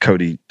 if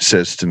Cody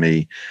says to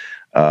me,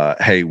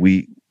 hey,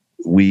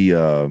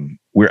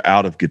 we're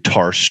out of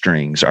guitar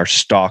strings. Our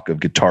stock of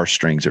guitar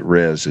strings at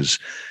Res is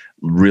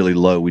really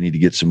low. We need to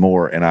get some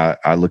more. And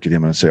I look at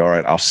him and I say, all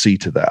right, I'll see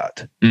to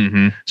that.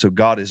 Mm-hmm. So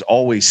God is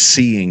always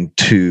seeing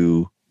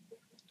to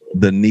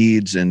the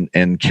needs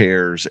and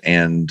cares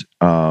and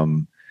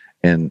the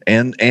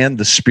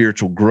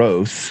spiritual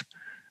growth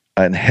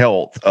and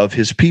health of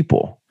his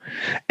people.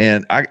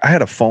 And I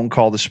had a phone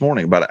call this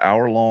morning, about an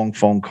hour-long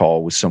phone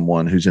call with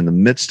someone who's in the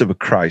midst of a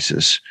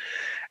crisis.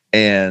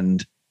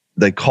 And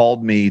they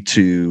called me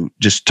to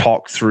just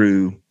talk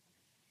through,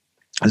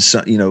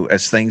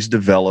 as things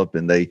develop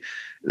and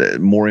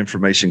more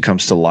information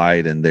comes to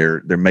light, and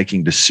they're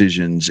making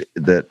decisions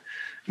that,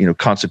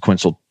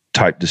 consequential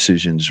type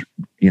decisions,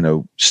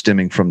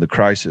 stemming from the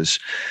crisis.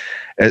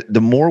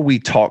 The more we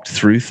talked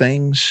through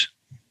things,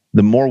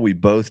 the more we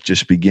both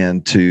just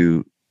began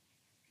to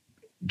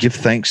give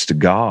thanks to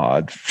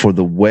God for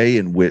the way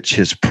in which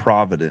his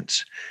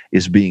providence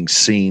is being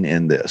seen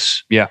in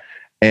this. Yeah.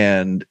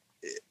 And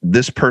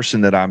this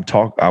person that I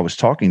was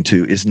talking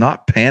to is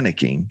not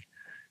panicking.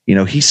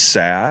 He's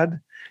sad.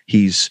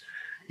 This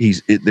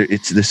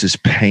is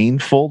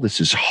painful.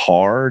 This is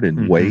hard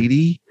and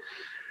weighty.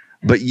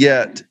 But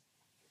yet,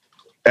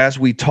 as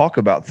we talk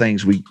about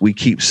things, we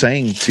keep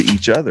saying to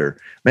each other,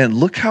 man,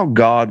 look how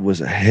God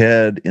was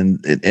ahead, and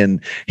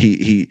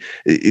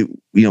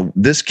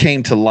this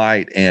came to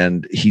light,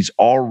 and he's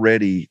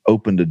already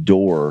opened a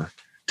door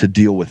to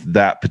deal with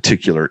that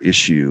particular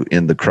issue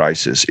in the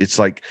crisis. It's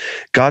like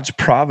God's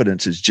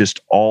providence is just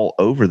all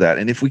over that.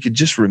 And if we could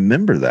just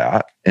remember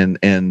that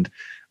and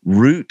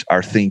root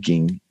our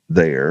thinking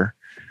there,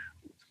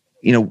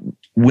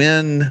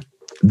 when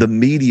the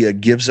media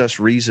gives us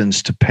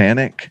reasons to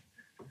panic,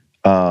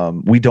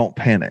 we don't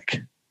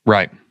panic.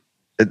 Right.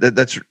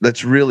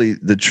 That's really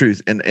the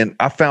truth. And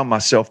I found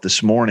myself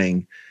this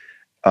morning,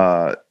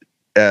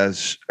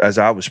 as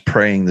I was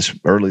praying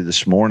early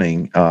this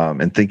morning,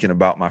 and thinking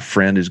about my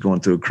friend who's going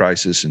through a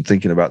crisis and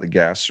thinking about the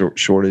gas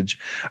shortage,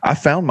 I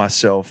found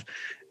myself,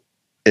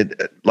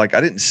 like,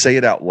 I didn't say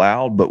it out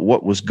loud, but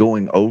what was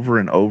going over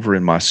and over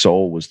in my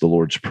soul was the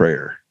Lord's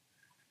Prayer.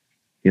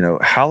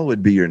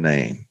 Hallowed be your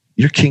name.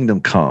 Your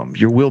kingdom come,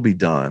 your will be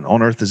done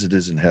on earth as it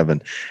is in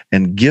heaven,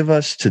 and give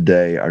us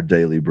today our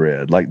daily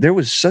bread. Like, there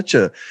was such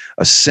a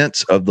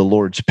sense of the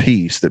Lord's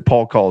peace that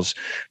Paul calls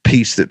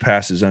peace that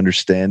passes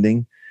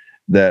understanding,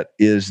 that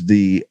is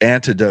the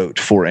antidote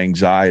for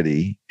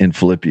anxiety in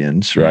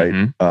Philippians, right?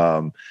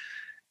 Mm-hmm.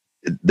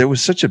 There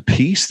was such a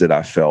peace that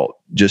I felt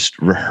just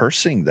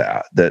rehearsing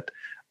that,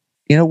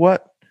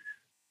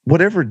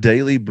 whatever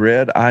daily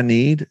bread I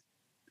need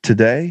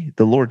today,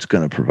 the Lord's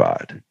going to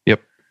provide.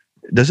 Yep.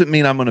 It doesn't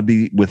mean I'm going to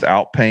be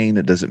without pain.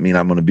 It doesn't mean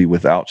I'm going to be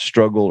without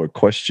struggle or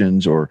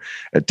questions or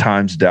at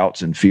times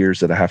doubts and fears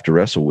that I have to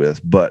wrestle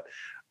with. But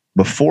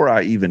before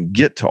I even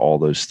get to all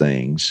those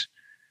things,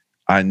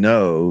 I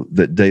know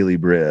that daily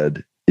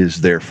bread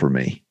is there for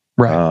me.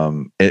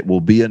 Right. It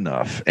will be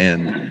enough,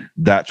 and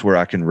that's where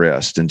I can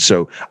rest. And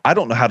so I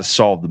don't know how to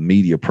solve the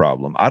media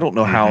problem. I don't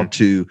know how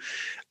to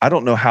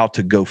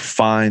go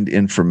find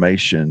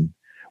information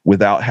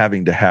without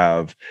having to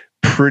have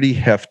pretty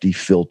hefty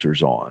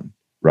filters on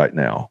right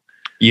now.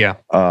 Yeah.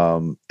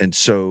 And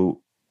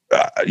so,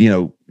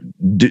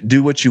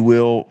 do what you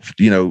will,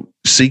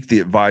 seek the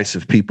advice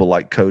of people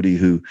like Cody,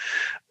 who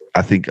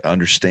I think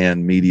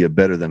understand media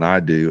better than I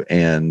do,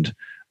 and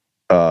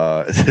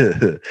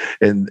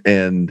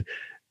and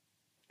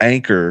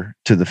anchor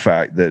to the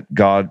fact that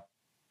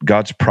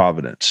God's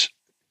providence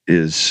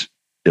is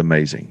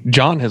amazing.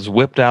 John has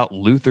whipped out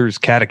Luther's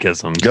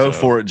catechism. Go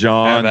for it,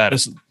 John.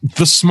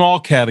 The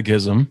small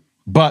catechism,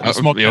 but the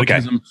small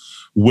catechism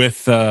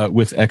with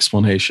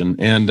explanation.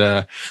 And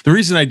the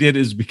reason I did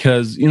is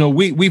because,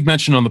 we've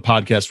mentioned on the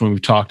podcast when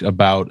we've talked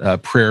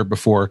about prayer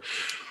before,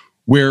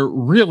 where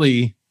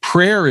really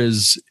prayer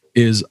is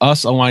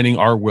us aligning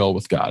our will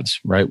with God's,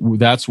 right?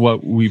 That's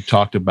what we've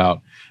talked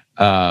about.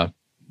 And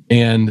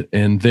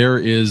there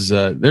is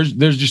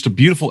there's just a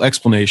beautiful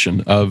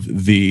explanation of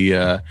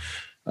the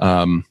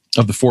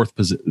fourth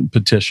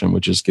petition,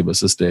 which is give us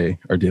this day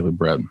our daily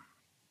bread.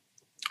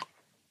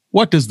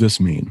 What does this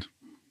mean?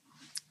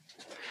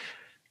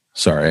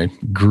 Sorry, I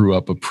grew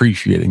up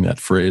appreciating that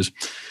phrase.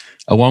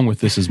 along with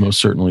this is most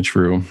certainly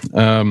true.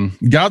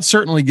 God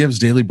certainly gives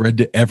daily bread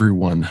to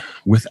everyone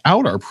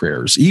without our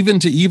prayers, even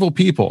to evil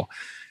people.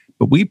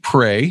 But we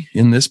pray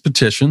in this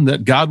petition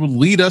that God would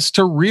lead us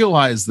to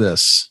realize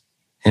this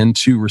and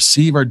to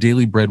receive our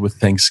daily bread with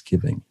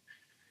thanksgiving.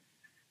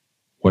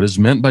 What is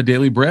meant by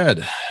daily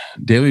bread?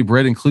 Daily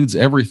bread includes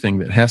everything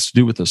that has to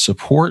do with the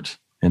support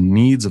and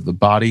needs of the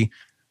body,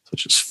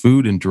 such as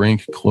food and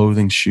drink,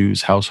 clothing,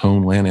 shoes, house,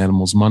 home, land,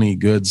 animals, money,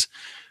 goods,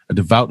 a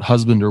devout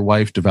husband or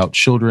wife, devout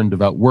children,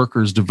 devout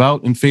workers,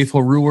 devout and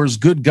faithful rulers,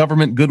 good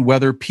government, good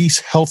weather, peace,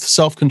 health,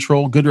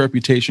 self-control, good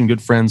reputation,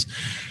 good friends,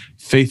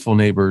 faithful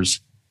neighbors,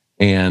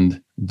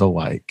 and the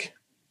like.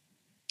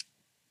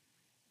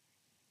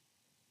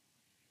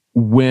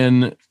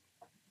 When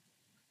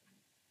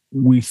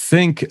we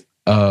make it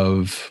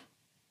a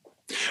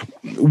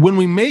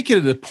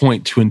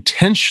point to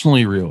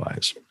intentionally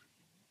realize,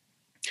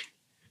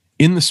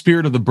 in the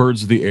spirit of the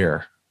birds of the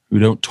air, who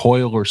don't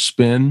toil or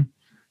spin,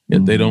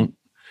 yet they don't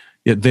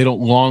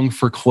long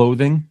for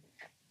clothing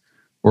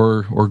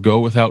or go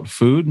without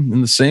food,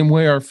 in the same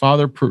way our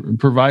Father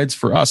provides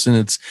for us. And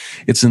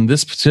it's in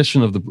this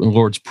petition of the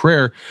Lord's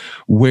Prayer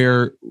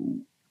where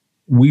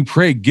we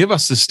pray, give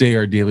us this day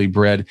our daily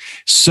bread,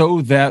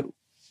 so that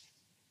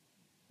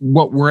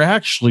what we're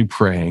actually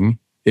praying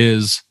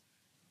is,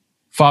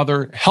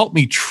 Father, help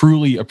me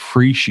truly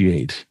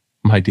appreciate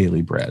my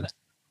daily bread.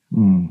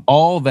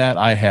 All that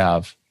I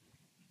have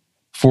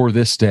for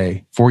this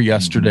day, for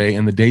yesterday,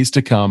 and the days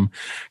to come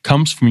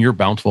comes from your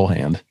bountiful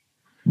hand.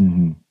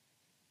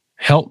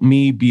 Help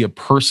me be a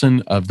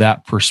person of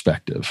that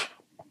perspective.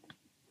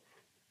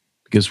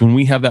 Because when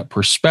we have that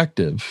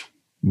perspective,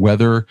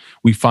 whether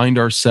we find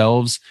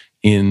ourselves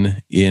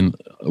in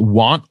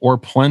want or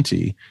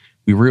plenty,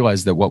 we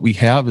realize that what we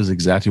have is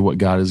exactly what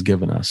God has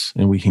given us,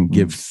 and we can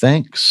give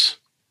thanks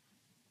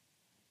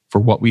for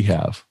what we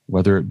have,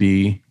 whether it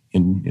be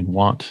in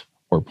want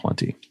or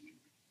plenty.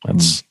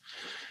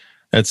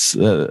 It's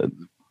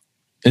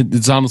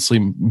honestly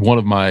one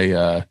of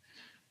my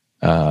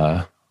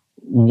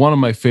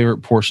favorite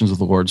portions of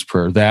the Lord's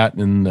Prayer. That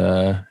and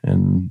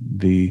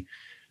the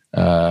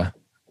Thy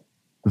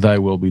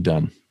will be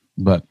done.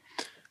 But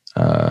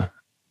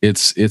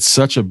it's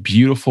such a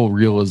beautiful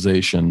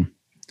realization.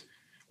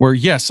 Where,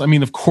 yes, I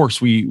mean, of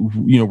course,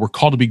 we're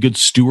called to be good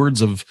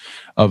stewards of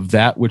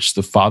that which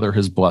the Father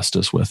has blessed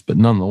us with, but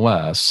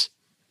nonetheless,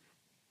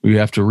 we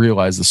have to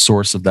realize the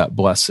source of that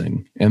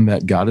blessing, and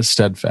that God is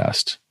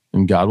steadfast,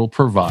 and God will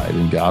provide,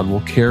 and God will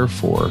care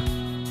for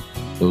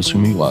those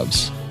whom He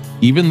loves,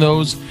 even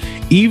those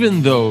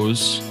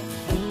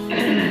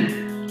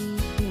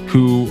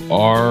who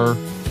are,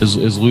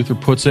 as Luther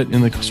puts it in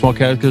the Small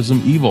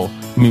Catechism, evil.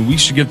 I mean, we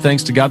should give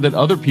thanks to God that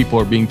other people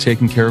are being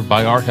taken care of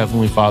by our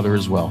Heavenly Father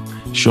as well,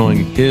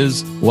 showing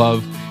His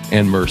love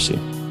and mercy.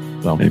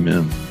 So,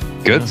 amen.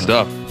 Good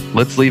stuff.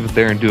 Let's leave it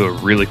there and do a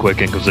really quick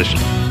Inquisition.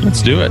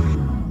 Let's do it.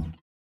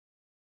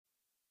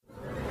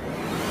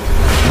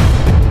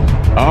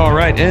 All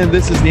right, and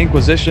this is the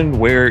Inquisition,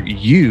 where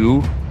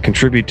you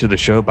contribute to the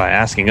show by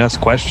asking us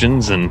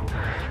questions, and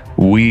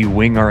we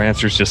wing our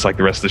answers just like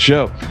the rest of the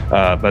show.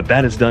 But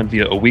that is done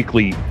via a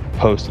weekly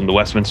post in the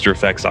Westminster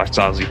Effects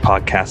Doxology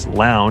Podcast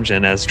Lounge.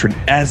 And as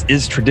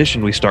is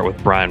tradition, we start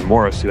with Brian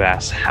Morris, who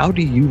asks, how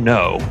do you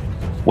know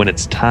when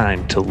it's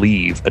time to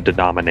leave a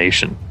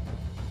denomination?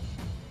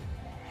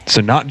 So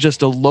not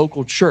just a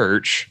local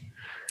church.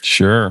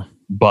 Sure.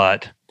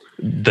 But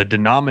the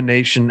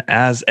denomination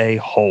as a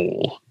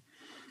whole.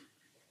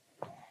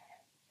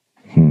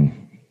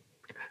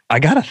 I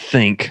got to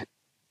think,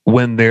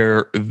 when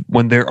there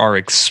are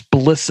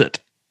explicit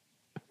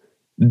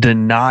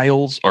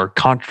denials or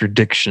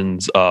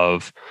contradictions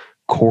of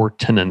core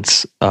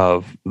tenets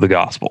of the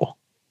gospel.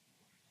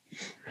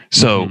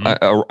 So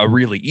a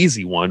really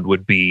easy one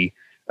would be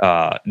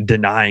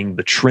denying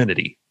the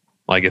Trinity.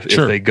 Like if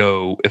they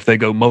go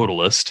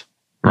modalist,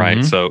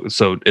 right? So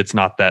it's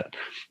not that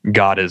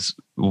God is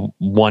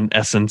one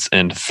essence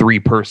and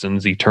three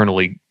persons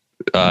eternally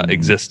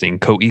existing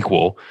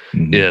co-equal.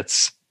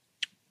 It's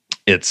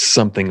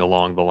something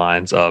along the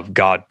lines of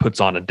God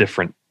puts on a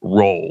different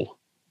role.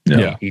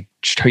 Yeah. He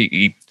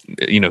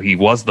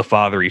was the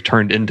Father, he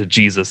turned into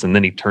Jesus, and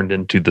then he turned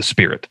into the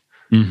Spirit.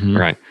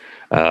 Right.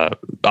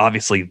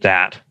 Obviously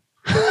that,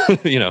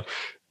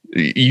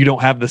 you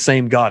don't have the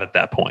same God at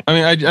that point. I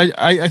mean,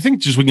 I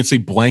think just we can say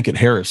blanket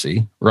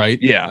heresy, right?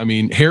 Yeah. I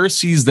mean,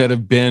 heresies that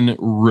have been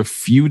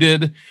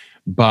refuted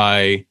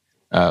by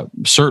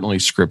certainly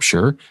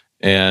Scripture,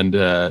 and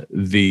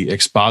the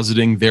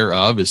expositing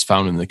thereof is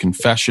found in the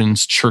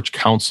confessions, church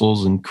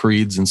councils, and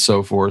creeds, and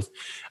so forth.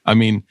 I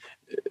mean,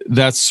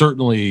 that's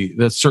certainly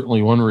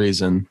one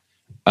reason.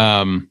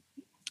 I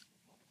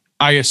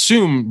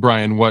assume,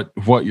 Brian,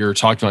 what you're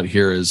talking about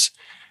here is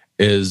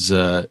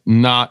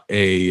not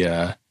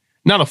a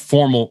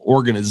formal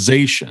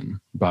organization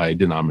by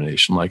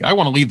denomination. Like, I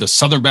want to leave the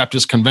Southern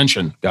Baptist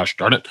Convention. Gosh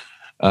darn it.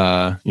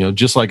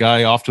 Just like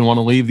I often want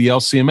to leave the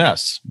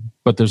LCMS,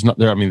 but there's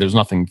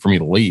nothing for me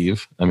to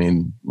leave. I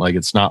mean, like,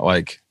 it's not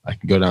like I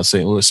can go down to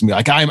St. Louis and be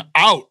like, I'm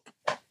out.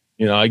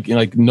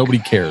 like nobody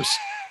cares,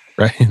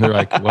 right? And they're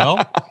like,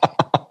 well,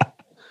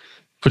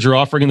 put your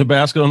offering in the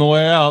basket on the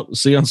way out.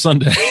 See you on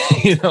Sunday,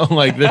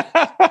 like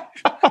that.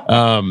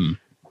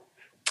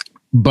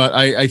 But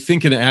I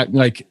think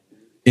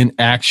in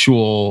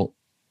actual,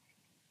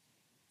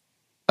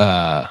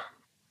 a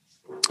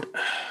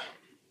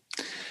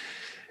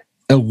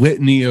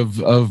litany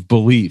of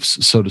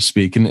beliefs, so to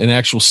speak, an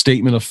actual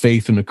statement of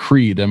faith and a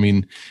creed. I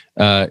mean,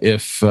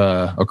 if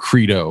a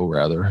credo,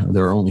 rather,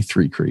 there are only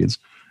 3 creeds.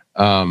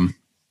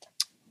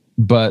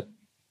 But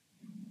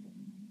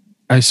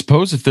I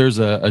suppose if there's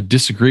a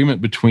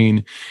disagreement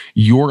between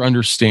your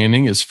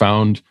understanding as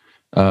found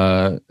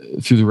through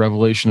the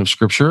revelation of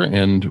Scripture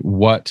and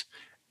what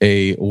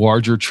a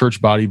larger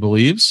church body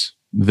believes,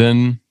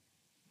 then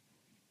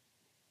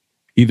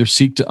either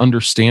seek to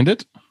understand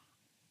it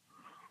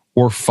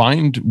or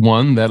find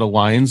one that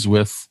aligns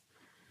with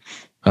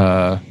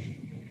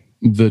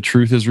the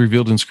truth as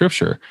revealed in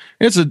Scripture.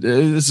 It's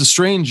a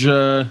strange.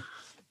 I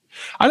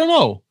don't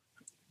know.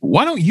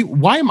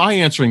 Why am I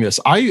answering this?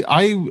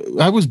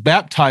 I was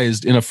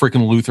baptized in a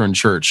freaking Lutheran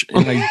church,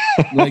 and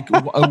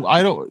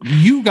I don't.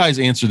 You guys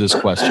answer this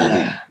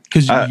question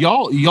because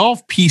y'all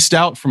pieced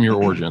out from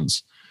your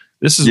origins.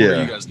 This is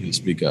where you guys need to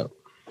speak up.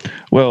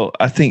 Well,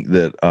 I think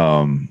that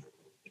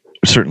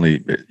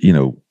certainly,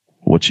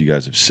 what you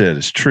guys have said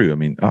is true. I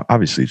mean,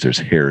 obviously, if there's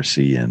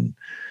heresy and,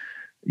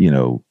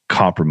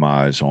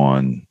 compromise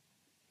on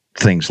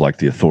things like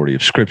the authority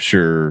of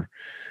Scripture,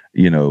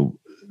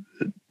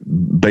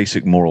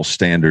 basic moral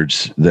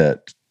standards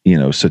that,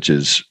 such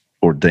as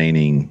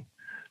ordaining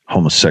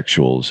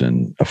homosexuals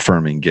and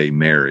affirming gay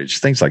marriage,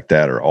 things like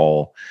that are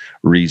all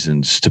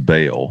reasons to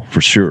bail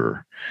for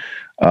sure.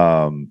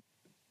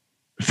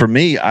 For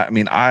me,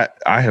 I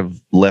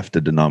have left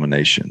a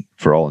denomination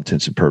for all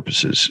intents and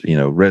purposes.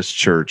 Res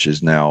Church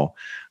is now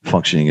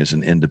functioning as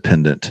an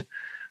independent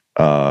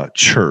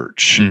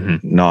church,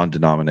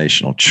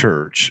 non-denominational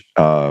church,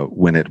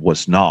 when it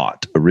was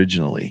not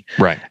originally.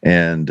 Right.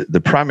 And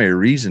the primary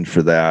reason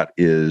for that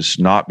is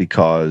not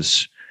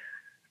because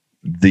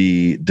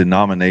the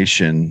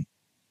denomination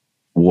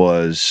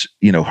was,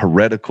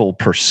 heretical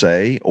per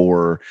se,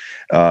 or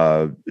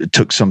it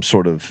took some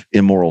sort of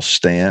immoral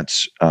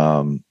stance.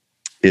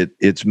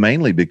 It's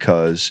mainly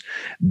because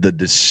the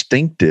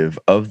distinctive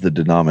of the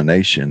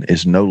denomination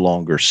is no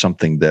longer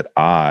something that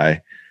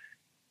I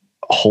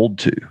hold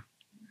to.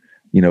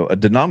 A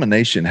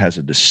denomination has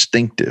a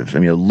distinctive. A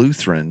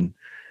Lutheran,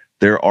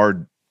 there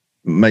are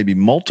maybe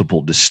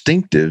multiple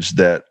distinctives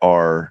that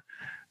are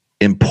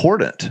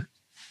important.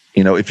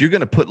 If you're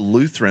going to put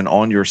Lutheran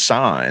on your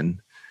sign,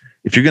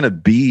 if you're going to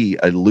be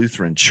a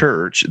Lutheran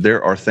church,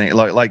 there are things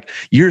like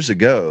years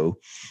ago,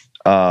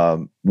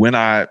 when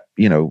I,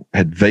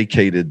 had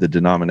vacated the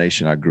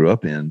denomination I grew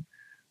up in,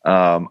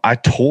 I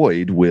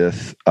toyed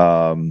with,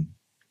 I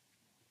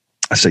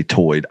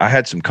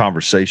had some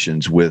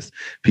conversations with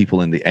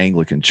people in the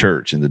Anglican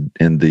Church, in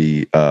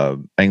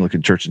the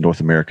Anglican Church in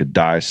North America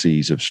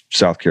Diocese of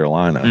South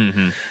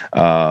Carolina.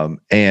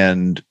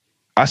 And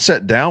I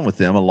sat down with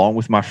them along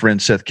with my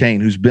friend Seth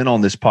Kane, who's been on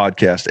this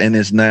podcast and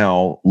is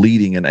now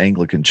leading an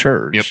Anglican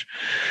church. Yep.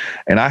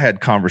 And I had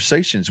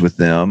conversations with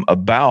them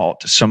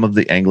about some of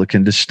the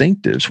Anglican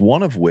distinctives,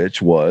 one of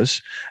which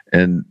was,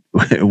 and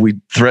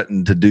we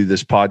threatened to do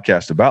this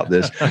podcast about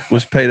this,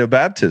 was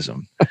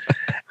paedobaptism.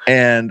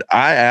 And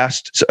I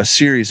asked a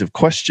series of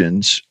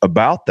questions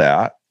about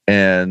that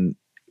and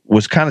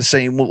was kind of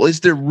saying, well, is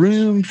there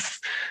room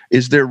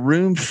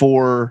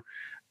for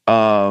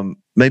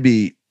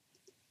maybe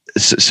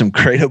some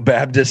Credo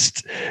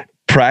Baptist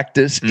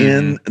practice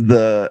in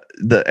the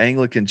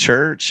Anglican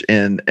Church,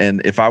 and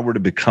if I were to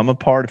become a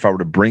part, if I were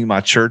to bring my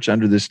church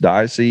under this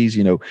diocese,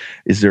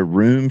 is there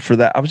room for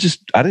that?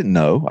 I didn't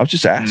know. I was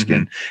just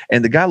asking.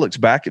 And the guy looks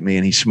back at me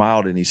and he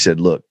smiled and he said,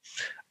 "Look,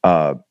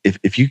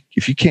 if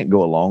you can't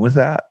go along with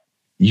that,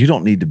 you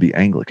don't need to be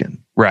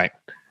Anglican." Right.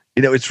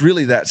 It's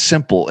really that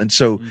simple. And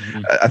so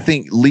I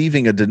think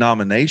leaving a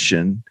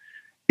denomination,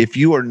 if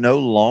you are no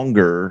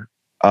longer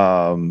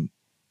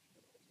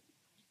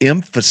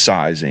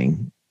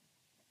emphasizing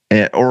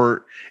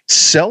or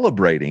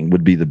celebrating,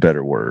 would be the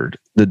better word,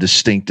 the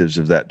distinctives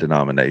of that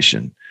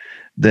denomination,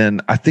 then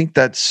I think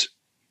that's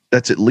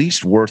at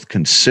least worth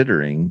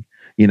considering.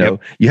 You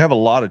have a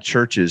lot of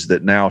churches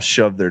that now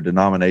shove their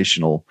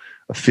denominational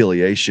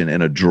affiliation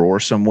in a drawer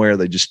somewhere.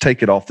 They just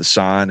take it off the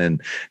sign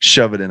and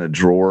shove it in a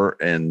drawer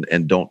and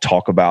don't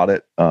talk about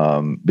it,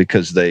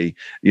 because they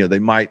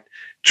might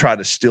try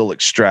to still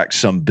extract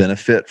some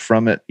benefit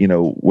from it,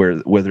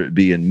 whether it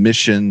be in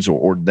missions or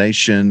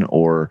ordination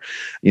or,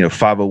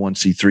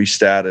 501c3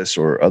 status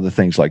or other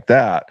things like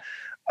that.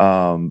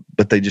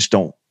 But they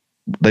don't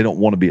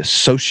want to be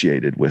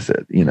associated with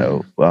it,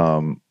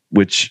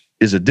 which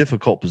is a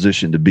difficult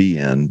position to be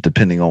in,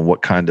 depending on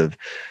what kind of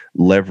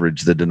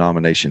leverage the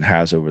denomination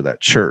has over that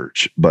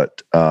church.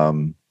 But I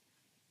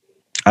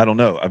don't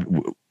know.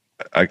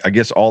 I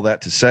guess all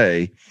that to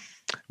say,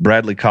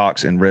 Bradley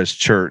Cox and Res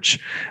Church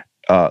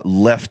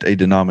left a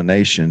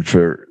denomination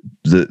for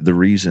the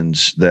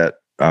reasons that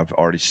I've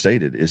already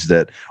stated, is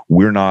that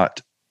we are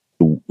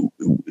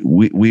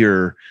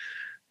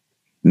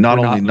not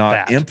only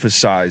not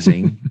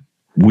emphasizing,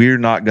 we're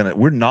not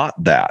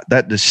that.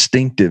 That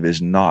distinctive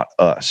is not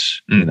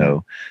us. Mm-hmm. You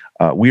know,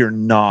 we are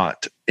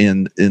not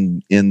in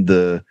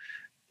the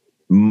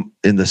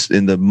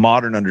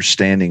modern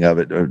understanding of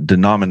it, or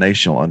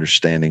denominational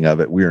understanding of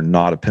it. We are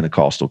not a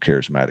Pentecostal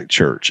charismatic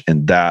church,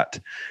 and that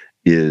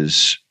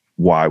is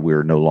why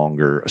we're no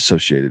longer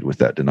associated with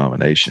that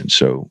denomination.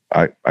 So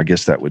I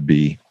guess that would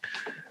be.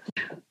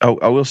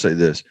 I will say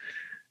this,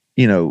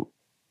 you know,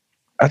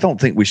 I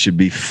don't think we should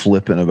be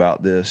flippant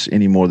about this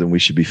any more than we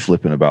should be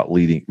flippant about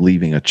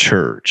leaving a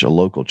church, a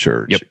local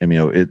church. Yep. I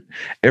mean,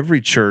 every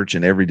church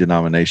and every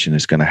denomination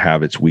is going to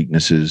have its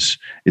weaknesses.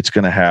 It's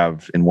going to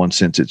have, in one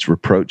sense, its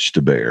reproach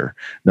to bear.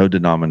 No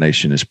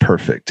denomination is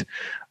perfect.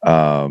 There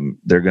are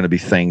going to be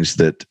things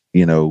that,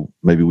 you know,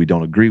 maybe we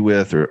don't agree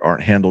with or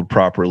aren't handled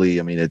properly.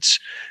 I mean,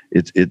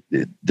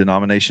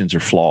 denominations are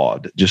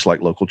flawed, just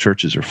like local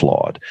churches are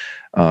flawed.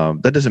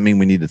 That doesn't mean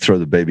we need to throw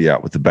the baby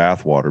out with the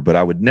bathwater, but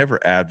I would never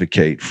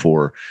advocate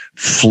for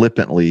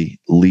flippantly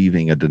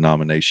leaving a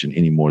denomination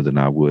any more than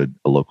I would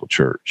a local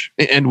church.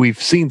 And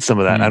we've seen some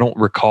of that. Mm-hmm. I don't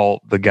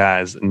recall the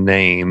guy's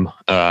name.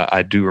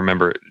 I do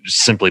remember,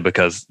 simply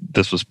because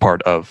this was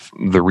part of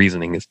the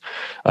reasoning, is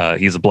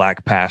he's a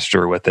black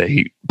pastor with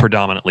a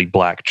predominantly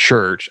black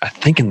church, I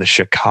think in the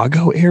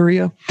Chicago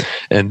area.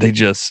 And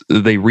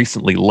they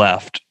recently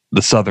left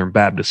the Southern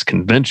Baptist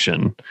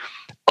Convention,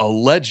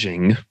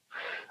 alleging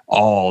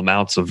all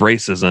amounts of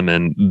racism,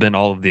 and then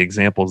all of the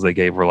examples they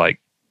gave were like,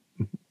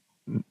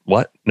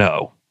 what?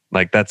 No,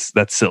 like that's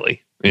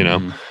silly, you know.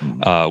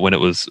 Mm-hmm. When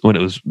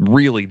it was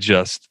really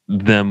just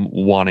them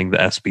wanting the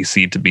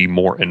SBC to be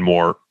more and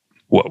more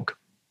woke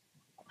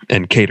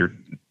and catered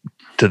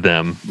to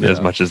them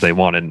as much as they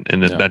wanted,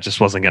 and that just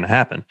wasn't going to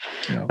happen.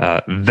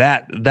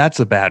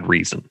 That's a bad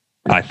reason,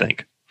 I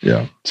think.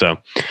 Yeah. So,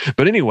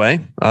 but anyway,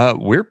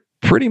 we're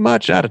pretty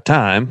much out of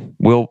time.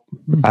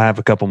 I have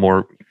a couple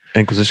more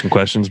Inquisition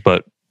questions,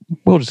 but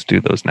we'll just do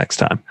those next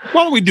time.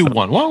 Why don't we do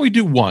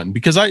one?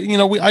 Because I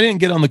didn't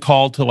get on the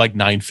call till like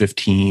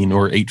 9:15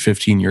 or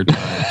 8:15 your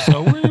time,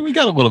 so we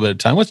got a little bit of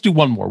time. Let's do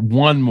one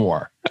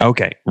more.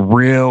 Okay,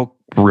 real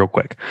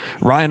quick.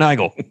 Ryan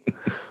Eigel,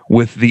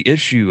 with the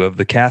issue of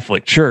the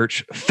Catholic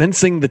Church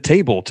fencing the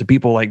table to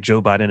people like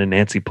Joe Biden and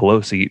Nancy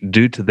Pelosi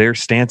due to their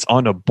stance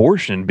on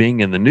abortion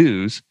being in the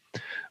news,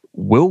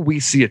 will we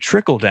see a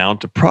trickle down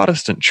to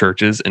Protestant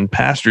churches and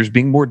pastors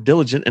being more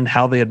diligent in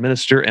how they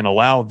administer and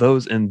allow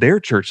those in their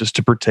churches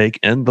to partake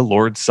in the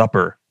Lord's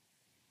Supper?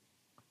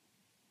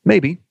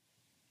 Maybe.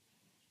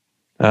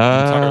 It's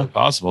entirely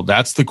possible.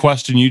 That's the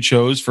question you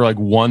chose for like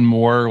one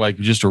more, like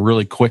just a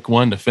really quick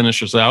one to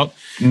finish us out.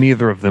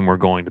 Neither of them were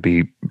going to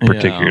be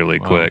particularly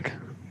quick.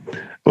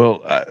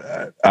 Well,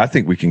 I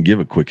think we can give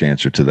a quick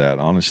answer to that.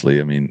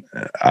 Honestly, I mean,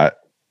 I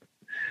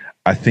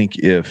think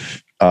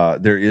if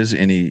there is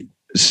any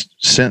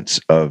sense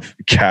of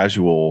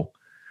casual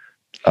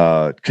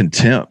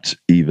contempt,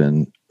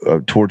 even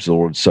towards the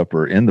Lord's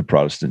Supper in the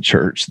Protestant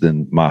church,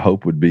 then my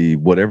hope would be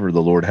whatever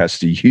the Lord has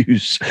to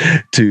use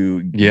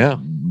to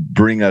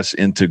bring us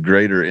into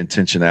greater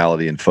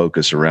intentionality and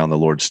focus around the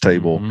Lord's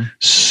table,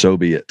 so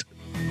be it.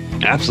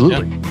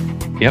 Absolutely.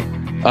 Yep.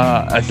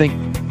 I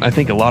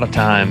think a lot of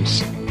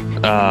times,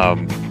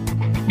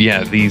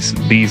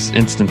 these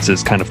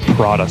instances kind of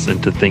prod us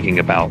into thinking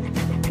about,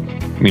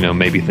 you know,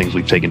 maybe things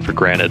we've taken for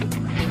granted.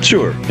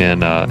 Sure.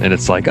 And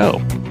it's like, oh,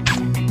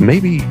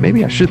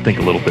 maybe I should think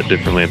a little bit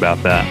differently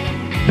about that.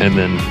 And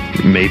then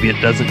maybe it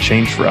doesn't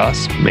change for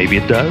us. Maybe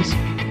it does.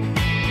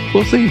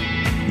 We'll see.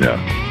 Yeah.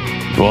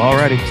 Well,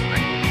 alrighty.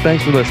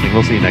 Thanks for listening.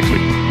 We'll see you next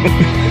week.